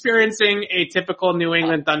experiencing a typical New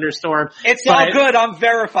England thunderstorm. It's all good. I'm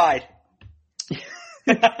verified.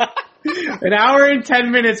 An hour and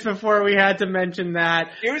 10 minutes before we had to mention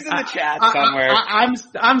that. It was in the chat somewhere.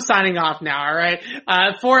 I'm signing off now. All right.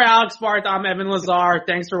 For Alex Barth, I'm Evan Lazar.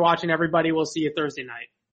 Thanks for watching, everybody. We'll see you Thursday night.